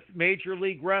with Major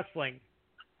League Wrestling.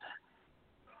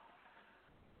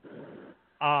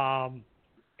 And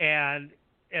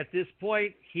at this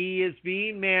point, he is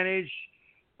being managed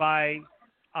by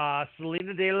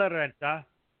Selena de la Renta,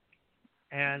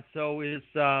 and so is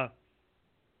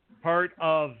part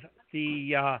of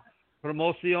the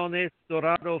Promociones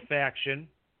Dorado faction,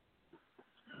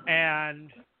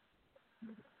 and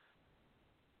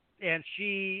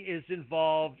she is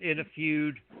involved in a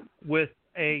feud with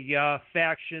a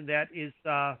faction that is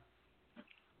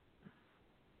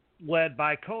led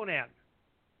by Conan.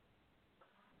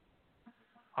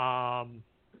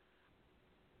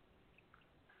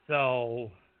 So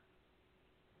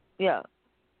Yeah.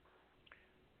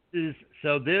 this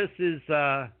is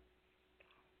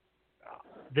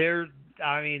they're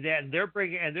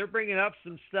bringing up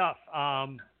some stuff.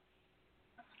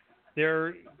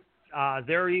 They're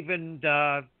even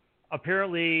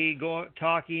apparently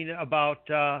talking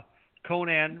about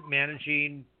Conan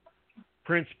managing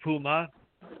Prince Puma,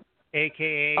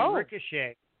 aka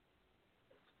Ricochet.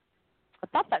 I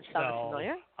thought that sounded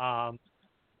familiar.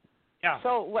 Yeah.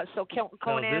 So what? So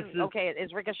Conan? So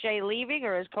is Ricochet leaving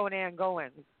or is Conan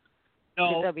going to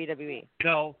WWE?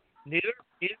 No,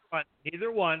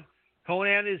 neither one.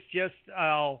 Conan is just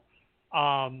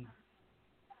I'm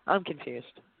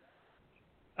confused.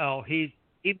 Oh, he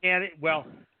manages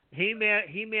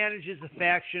a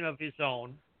faction of his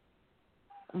own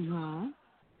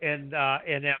in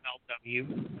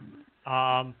MLW,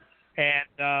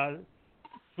 and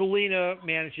Selena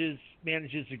manages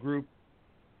a group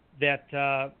that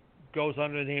goes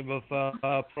under the name of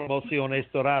Promociones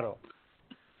Dorado.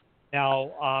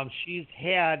 Now she's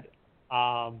had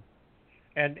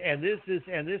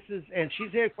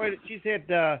she's had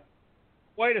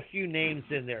quite a few names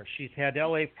in there. She's had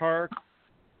L.A. Park,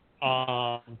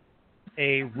 a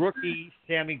rookie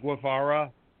Sammy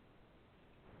Guevara,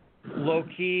 Low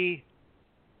Key,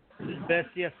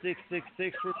 Bestia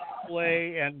 666 for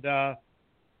play, and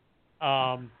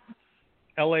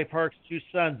L.A. Park's two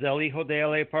sons, El Hijo de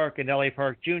L.A. Park and L.A.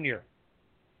 Park Jr.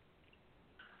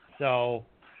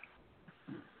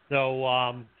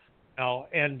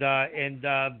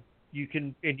 You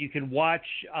can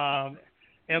watch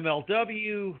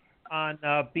MLW on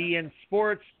BN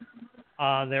Sports.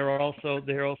 They're also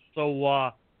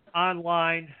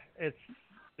online.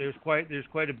 There's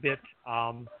quite a bit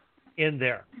in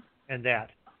there and that.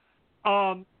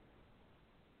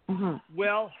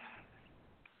 Well,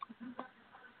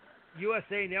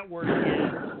 USA Network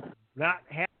is not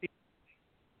happy.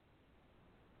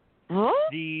 Huh?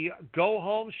 The Go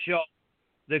Home show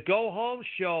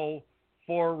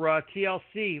for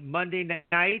TLC Monday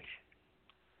night.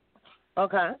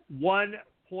 Okay.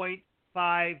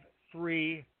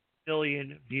 1.53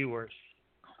 billion viewers.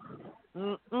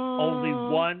 Mm-mm. Only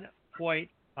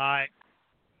 1.5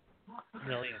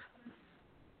 million.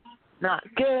 Not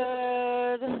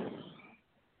good.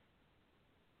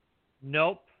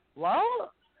 Nope.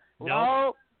 Well,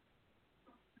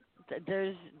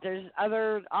 there's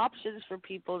other options for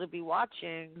people to be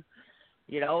watching,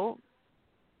 and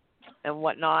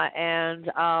whatnot. And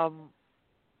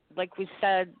like we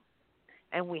said,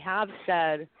 and we have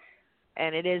said,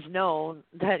 and it is known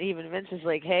that even Vince is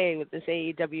like, hey, with this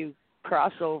AEW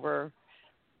crossover,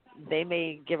 they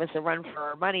may give us a run for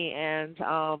our money. And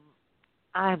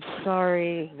I'm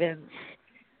sorry, Vince,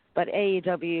 but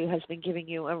AEW has been giving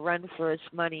you a run for its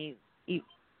money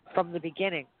from the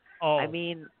beginning. Oh, I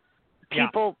mean,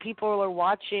 people are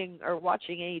watching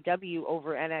AEW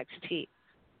over NXT.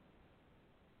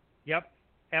 Yep,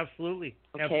 absolutely.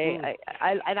 Okay,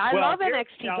 absolutely. I love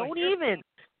NXT.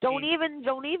 Don't even.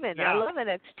 Yeah. I love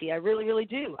NXT. I really, really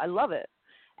do. I love it.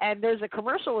 And there's a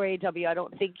commercial for AEW I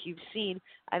don't think you've seen,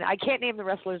 and I can't name the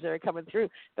wrestlers that are coming through,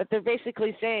 but they're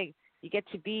basically saying you get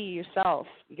to be yourself.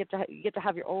 You get to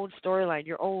have your own storyline,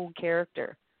 your own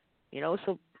character.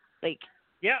 So like.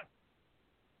 Yeah.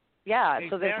 Yeah, Exactly.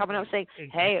 So they're coming up saying,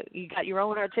 hey, you got your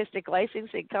own artistic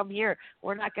licensing, come here.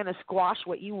 We're not going to squash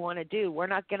what you want to do. We're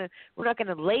not going to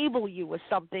label you with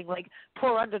something like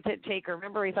poor Undertaker.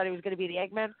 Remember, he thought he was going to be the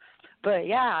Eggman? But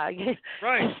yeah.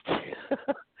 Right.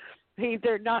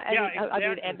 They're not.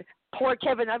 Exactly. And poor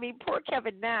Kevin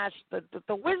Nash, the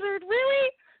Wizard,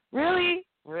 really?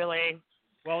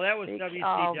 Well, that was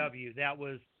WCW. That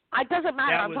was. It doesn't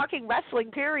matter. I'm talking wrestling,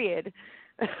 period.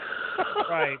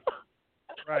 Right.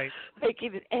 Right.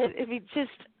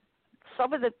 Just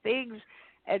some of the things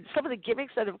and some of the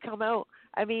gimmicks that have come out.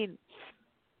 I mean,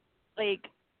 like.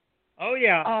 Oh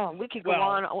yeah. Oh, we could go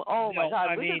on. Oh my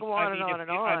God, we could go on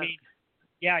and on.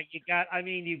 You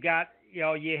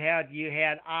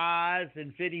had Oz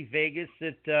and Vinny Vegas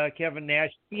that Kevin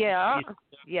Nash. Yeah.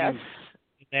 Yes.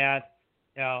 That.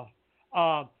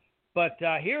 But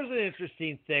here's an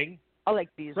interesting thing. I like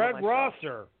these.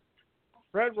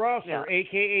 Fred Rosser,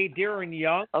 a.k.a. Darren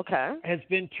Young, has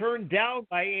been turned down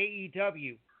by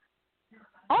AEW.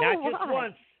 Oh, not just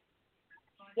once,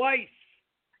 twice.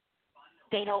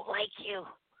 They don't like you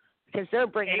because they're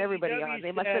bringing everybody on.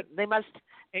 They must.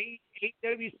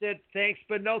 AEW said thanks,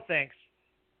 but no thanks.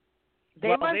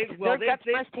 They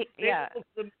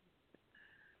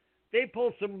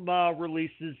pulled some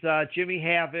releases. Jimmy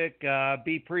Havoc,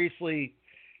 B. Priestley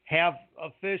have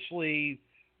officially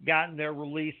gotten their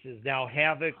releases. Now,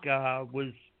 Havoc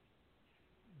was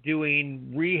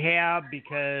doing rehab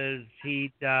because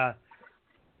he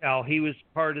was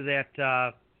part of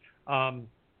that one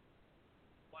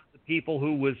of the people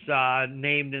who was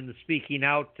named in the speaking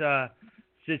out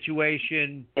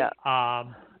situation. Yeah.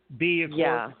 B, of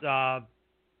course,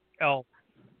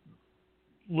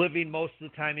 living most of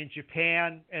the time in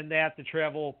Japan, and that the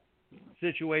travel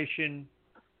situation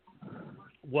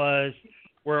was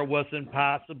where it wasn't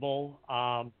possible.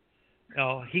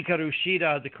 Hikaru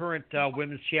Shida, the current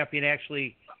women's champion,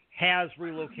 actually has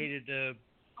relocated to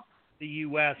the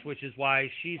U.S., which is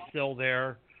why she's still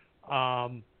there.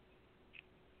 And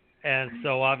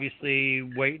so obviously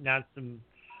waiting on some,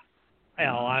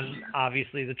 on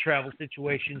obviously the travel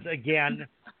situations again.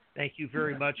 Thank you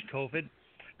very much, COVID.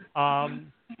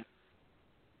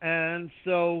 And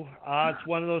so it's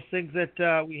one of those things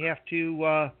that we have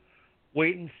to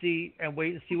wait and see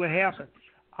what happens.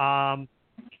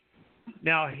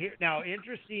 Now,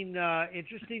 interesting.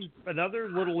 Another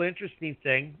little interesting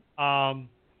thing. Taya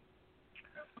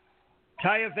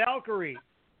Valkyrie,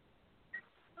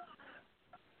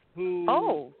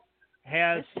 who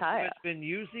has been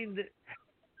using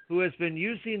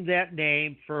that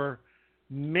name for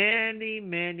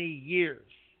many years.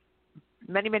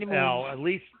 Many moons. At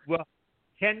least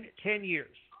 10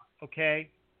 years. Okay.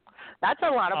 That's a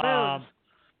lot of moons.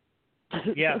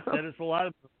 Yes, that is a lot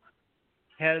of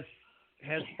moons.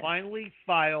 Has finally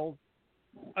filed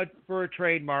for a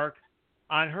trademark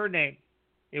on her name.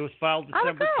 It was filed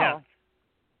December 10th.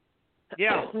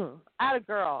 Yeah. Atta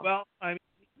girl. Well,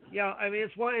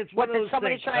 it's one of those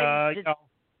somebody things.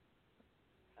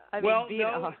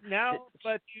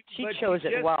 She chose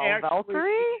it well.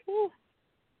 Valkyrie?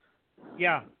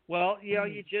 Yeah. Well,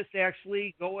 you just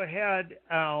actually go ahead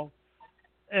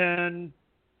and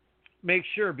make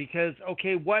sure, because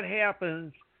what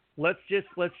happens? Let's just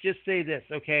say this,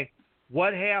 okay?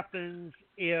 What happens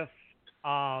if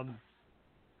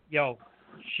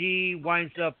she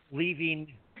winds up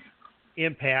leaving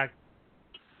Impact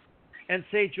and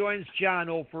say joins John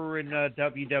over in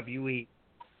WWE?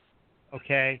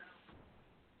 Okay.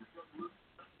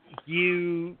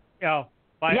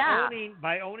 By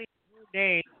owning her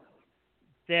name,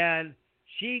 then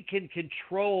she can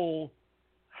control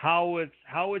how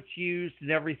it's used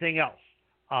and everything else.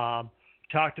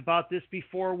 Talked about this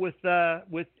before with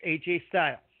AJ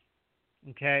Styles.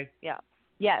 Okay. Yeah.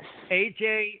 Yes.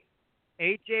 AJ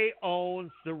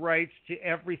owns the rights to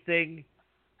everything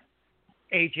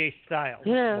AJ Styles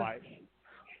wise.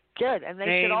 Good, and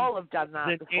they should all have done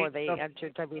that before they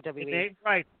entered WWE.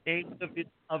 Names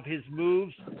of his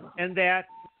moves and that,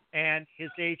 and his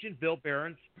agent Bill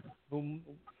Behrens, whom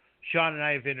Sean and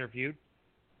I have interviewed,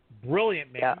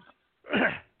 brilliant man,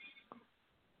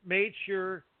 made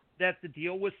sure that the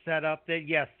deal was set up that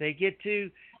yes, they get to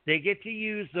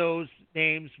use those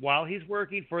names while he's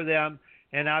working for them,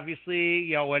 and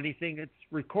obviously anything that's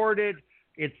recorded,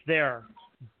 it's there.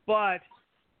 But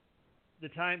the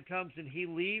time comes and he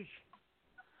leaves,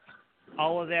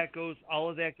 all of that goes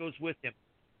with him.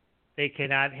 They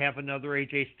cannot have another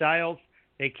AJ Styles.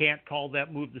 They can't call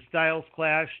that move the Styles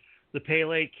Clash, the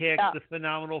Pele kick, the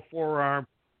phenomenal forearm,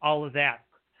 all of that.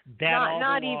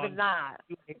 Not even that.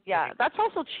 Yeah, that's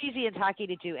also cheesy and tacky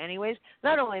to do anyways.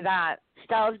 Not only that,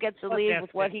 Styles gets to leave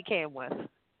with what he came with.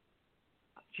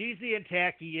 Cheesy and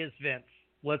tacky is Vince.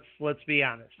 Let's be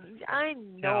honest. I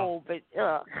know, but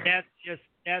that's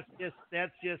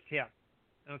just him.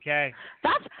 Okay.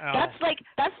 That's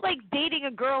like dating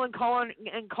a girl and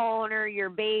calling her your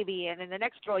baby, and then the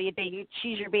next girl you date,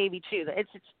 she's your baby too.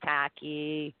 It's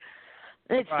tacky.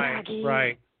 It's tacky.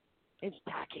 Right. It's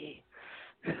tacky.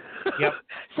 Yep.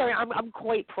 Sorry, I'm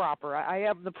quite proper. I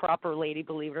am the proper lady,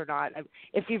 believe it or not.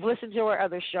 If you've listened to our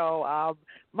other show,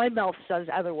 my mouth says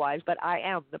otherwise, but I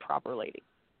am the proper lady.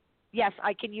 Yes,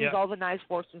 I can use all the knives,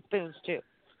 forks, and spoons too.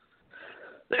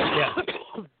 Yeah.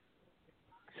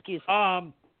 Excuse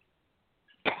me.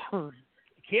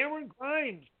 Cameron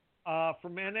Grimes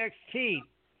from NXT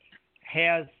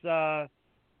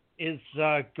is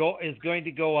going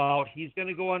to go out. He's going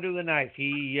to go under the knife.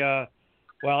 He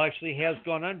actually has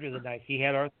gone under the knife. He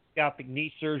had arthroscopic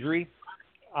knee surgery.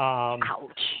 Ouch.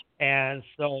 And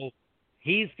so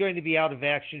he's going to be out of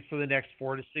action for the next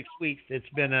 4 to 6 weeks. It's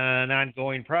been an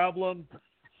ongoing problem,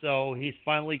 so he's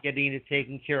finally getting it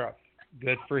taken care of.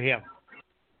 Good for him.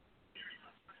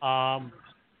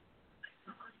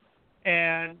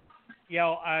 And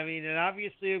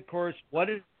obviously, of course, what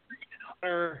is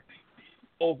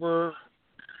over?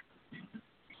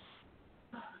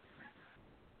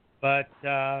 But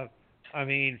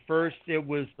first it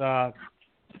was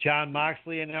Jon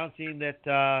Moxley announcing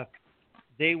that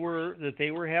they were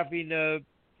having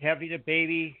having a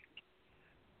baby,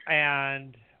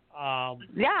 and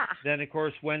then of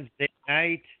course Wednesday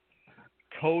night,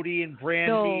 Cody and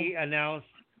Brandy announced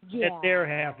that they're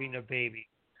having a baby.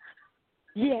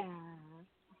 Yeah.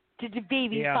 Did the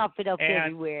babies popping up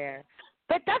everywhere?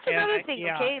 But that's another thing,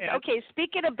 okay? Okay,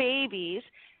 speaking of babies,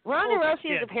 Ronda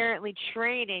Rousey is apparently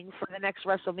training for the next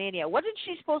WrestleMania. Wasn't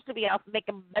she supposed to be out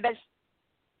making babies?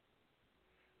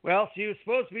 Well, she was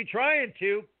supposed to be trying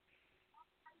to.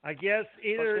 I guess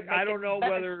either I don't know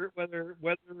whether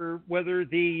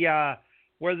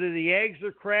the eggs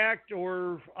are cracked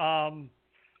or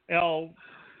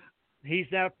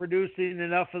he's not producing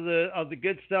enough of the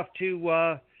good stuff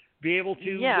to be able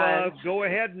to go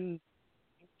ahead and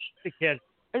the kid.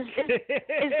 Is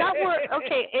that where?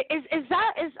 Okay, is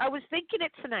I was thinking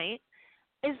it tonight.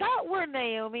 Is that where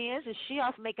Naomi is? Is she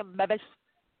off making babies?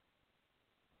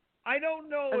 I don't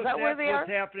know if that's what's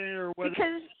happening or whether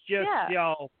it's just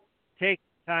take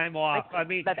time off. I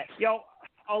mean,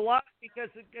 a lot because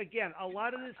again, a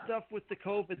lot of this stuff with the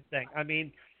COVID thing. I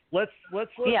mean, let's look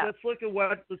at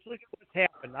what's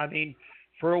happened. I mean,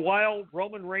 for a while,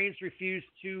 Roman Reigns refused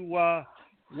to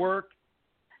work.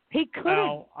 He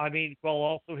couldn't. I mean,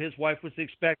 also his wife was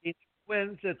expecting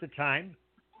twins at the time,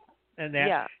 and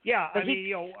that. But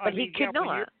he could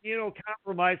not.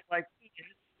 Compromise like he is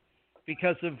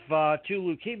because of 2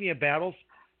 leukemia battles.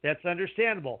 That's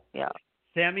understandable. Yeah.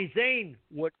 Sami Zayn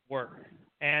wouldn't work,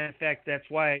 and in fact, that's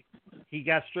why he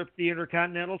got stripped the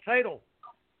Intercontinental title.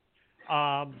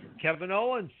 Kevin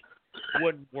Owens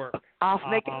wouldn't work. Off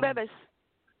making babies.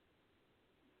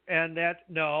 And that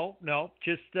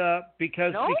just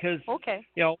because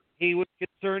he was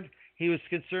concerned. He was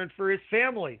concerned for his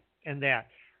family and that.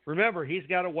 Remember, he's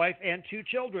got a wife and 2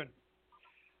 children,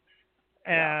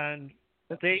 and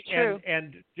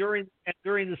and during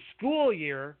the school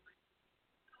year,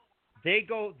 they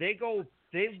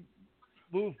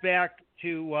move back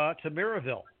to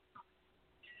Mirabel,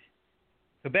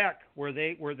 Quebec, where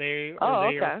they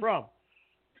are from.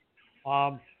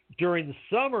 During the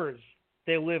summers,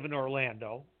 they live in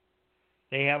Orlando.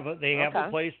 They have a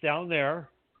place down there,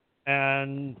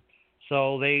 and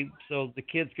so the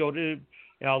kids go to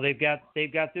they've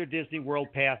got their Disney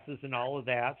World passes and all of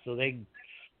that, so they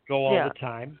go all the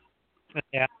time.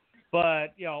 Yeah.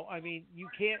 But I mean, you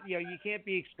can't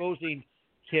be exposing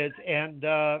kids, and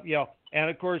and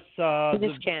of course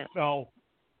the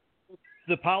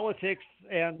politics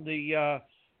and the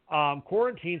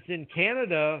quarantines in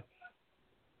Canada.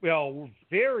 Well,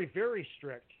 very, very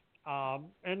strict,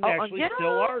 and actually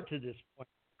still are to this point.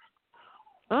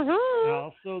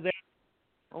 So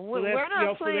we're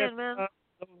not playing, man.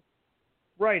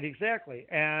 Right, exactly,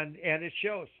 and it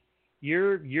shows.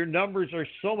 Your numbers are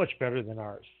so much better than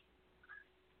ours.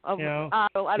 I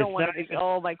don't want to.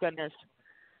 Oh my goodness,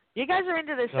 you guys are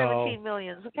into the 17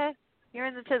 millions, okay? You're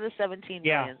into the 17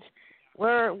 millions.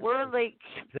 We're like,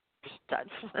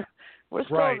 we're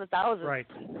still in the thousands.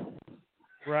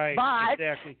 Right, but,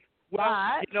 exactly.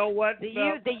 Well, you know what? The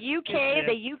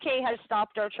UK has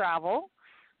stopped our travel.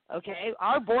 Okay,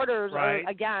 our borders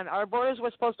our borders were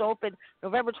supposed to open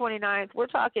November 29th. We're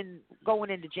talking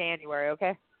going into January.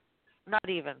 Okay, not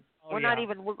even. Not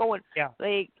even. We're going. Yeah.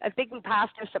 Like I think we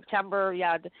passed our September.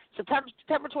 Yeah,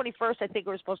 September 21st. I think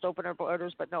we're supposed to open our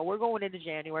borders, but no, we're going into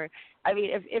January. I mean,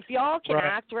 if y'all can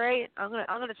act right, I'm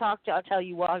gonna talk to. I'll tell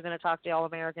you what. I'm gonna talk to all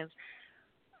Americans.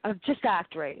 Just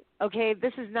act right, okay?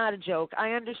 This is not a joke.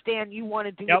 I understand you want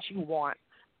to do what you want.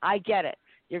 I get it.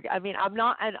 I'm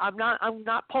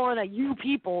not pulling a you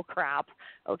people crap,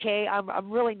 okay?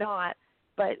 I'm really not.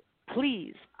 But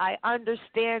please, I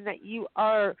understand that you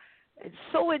are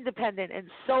so independent and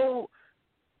so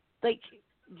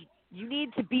you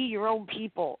need to be your own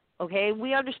people, okay?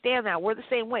 We understand that. We're the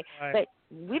same way, but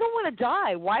we don't want to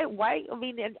die. Why? I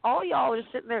mean, and all y'all are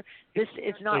sitting there.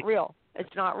 It's not real.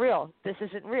 It's not real. This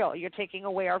isn't real. You're taking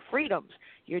away our freedoms.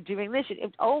 You're doing this.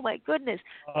 Oh my goodness.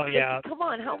 Oh yeah. Come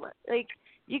on, how much?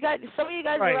 Some of you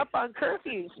guys are up on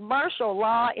curfews. Martial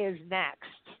law is next.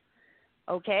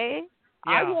 Okay.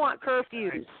 Yeah. I want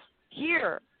curfews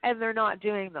here, and they're not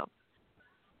doing them.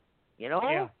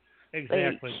 Yeah.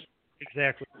 Exactly.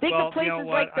 Exactly. Think of places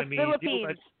like the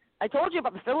Philippines. I told you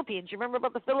about the Philippines. You remember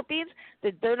about the Philippines?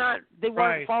 They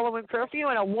weren't following curfew,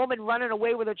 and a woman running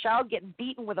away with her child getting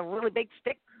beaten with a really big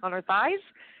stick on her thighs.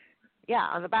 Yeah,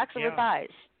 on the backs of her thighs.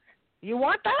 You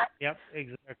want that? Yep,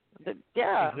 exactly.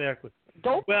 Exactly.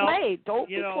 Don't play. Don't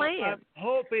be playing. I'm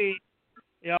hoping,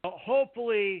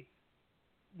 hopefully,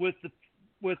 with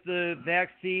the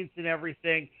vaccines and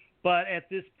everything. But at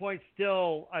this point,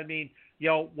 still, I mean,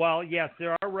 while yes,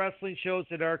 there are wrestling shows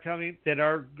that are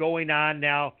going on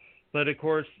now. But of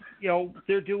course,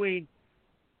 they're doing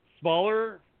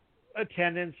smaller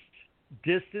attendance,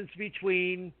 distance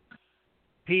between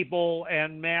people,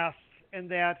 and masks, and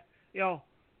that. So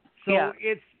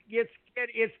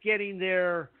it's getting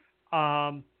there.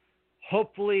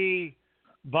 Hopefully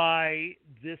by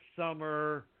this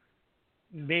summer,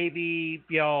 maybe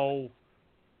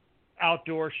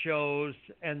outdoor shows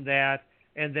and that,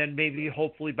 and then maybe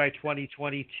hopefully by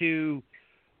 2022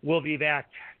 we'll be back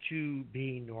to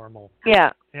being normal.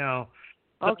 Yeah.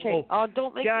 Okay. Oh,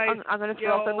 don't make. Guys, I'm going to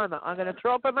throw up in my mouth. I'm going to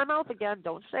throw up in my mouth again.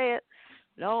 Don't say it.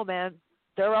 No, man.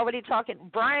 They're already talking.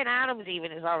 Brian Adams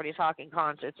even is already talking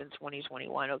concerts in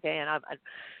 2021. Okay, and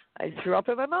I threw up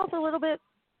in my mouth a little bit.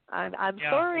 I'm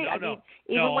sorry.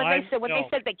 No, when they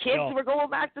said the kids were going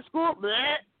back to school,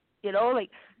 bleh, I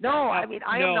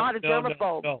am not a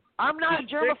germaphobe. No. I'm not a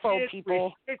germaphobe,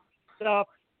 people.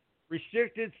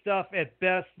 Restricted stuff at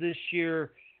best this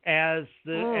year as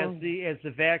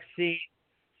the vaccine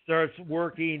starts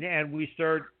working and we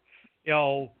start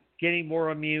getting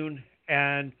more immune,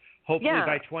 and hopefully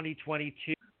by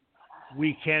 2022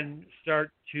 we can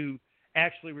start to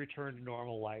actually return to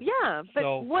normal life. Yeah,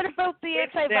 but what about the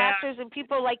anti-vaxxers and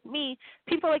people like me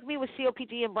with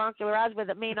COPD and bronchial asthma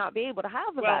that may not be able to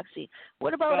have the vaccine?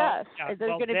 What about us? Is there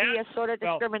going to be a sort of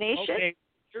discrimination? Okay.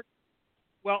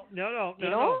 Well, no.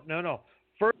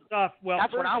 First off,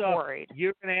 worried.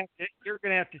 You're gonna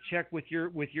have to check with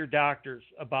your doctors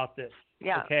about this.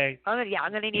 Yeah. Okay. I'm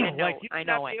gonna need a note. I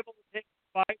know it. Be able to take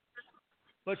Pfizer,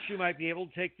 but you might be able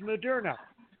to take the Moderna.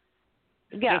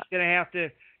 Yeah.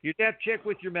 You'd have to check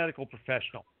with your medical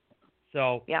professional.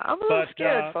 So. Yeah, I'm a little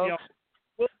scared, folks.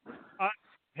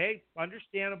 Hey,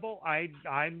 understandable. I'm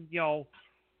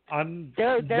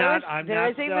there is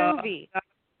a movie.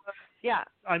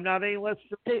 I'm not any less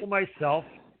cynical myself.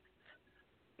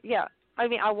 Yeah. I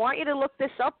mean, I want you to look this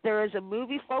up. There is a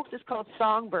movie, folks. It's called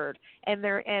Songbird, and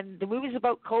the movie's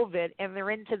about COVID, and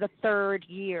they're into the 3rd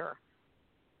year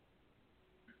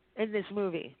in this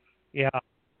movie. Yeah.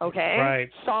 Okay.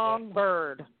 Right.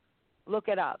 Songbird. Look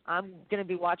it up. I'm going to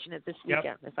be watching it this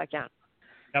weekend if I can.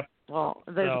 Yep. Well,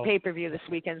 there's a pay-per-view this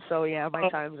weekend, so my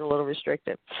time's a little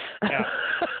restricted.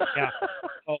 Yeah.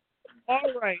 Oh,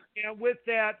 all right. And with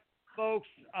that, folks,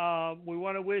 we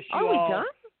want to wish you all done?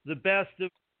 the best of.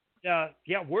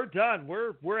 We're done.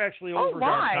 We're actually over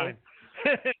our time.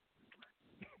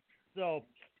 So,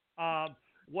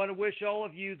 want to wish all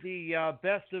of you the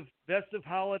best of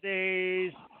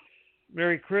holidays.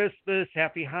 Merry Christmas,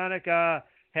 Happy Hanukkah,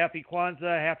 Happy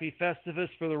Kwanzaa, Happy Festivus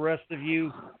for the rest of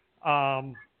you.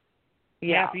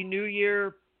 Happy New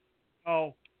Year.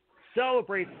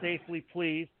 Celebrate safely,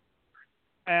 please.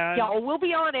 And we'll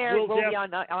be on air. We'll be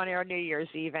on air New Year's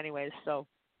Eve, anyways. So,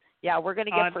 we're gonna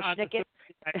get for Snicket.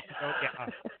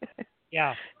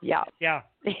 Yeah.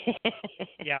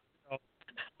 So,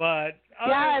 but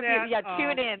other than that,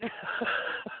 tune in.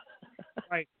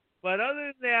 Right. But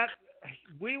other than that,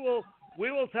 we will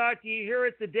talk to you here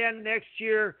at the Den next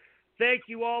year. Thank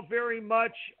you all very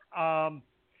much.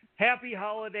 Happy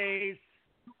holidays,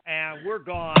 and we're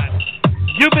gone.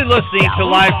 You've been listening to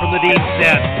Live from the Dean's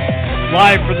Den.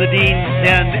 Live from the Dean's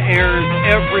Den airs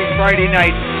every Friday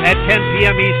night at 10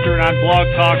 p.m. Eastern on Blog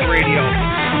Talk Radio.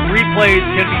 Replays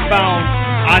can be found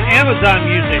on Amazon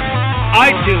Music,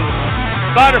 iTunes,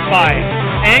 Spotify,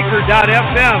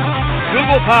 Anchor.fm,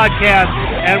 Google Podcasts,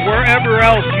 and wherever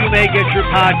else you may get your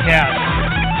podcasts.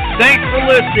 Thanks for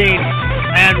listening,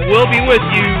 and we'll be with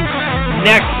you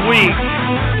next week.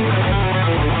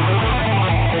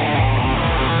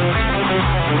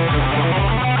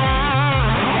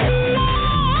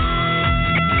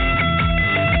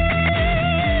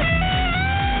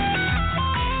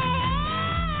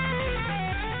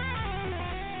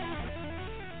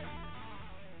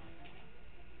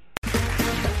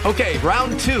 Okay,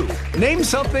 round 2. Name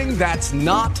something that's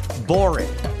not boring.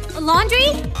 A laundry?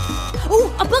 Ooh,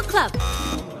 a book club.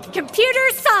 Computer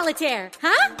solitaire,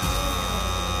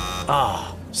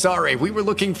 huh? Sorry, we were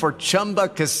looking for Chumba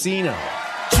Casino.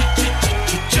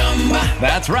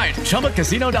 That's right,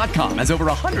 ChumbaCasino.com has over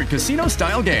 100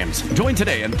 casino-style games. Join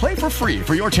today and play for free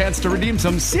for your chance to redeem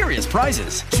some serious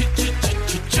prizes.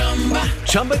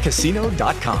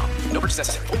 ChumbaCasino.com. No purchase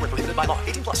necessary. Void where prohibited by law.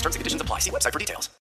 18+ terms and conditions apply. See website for details.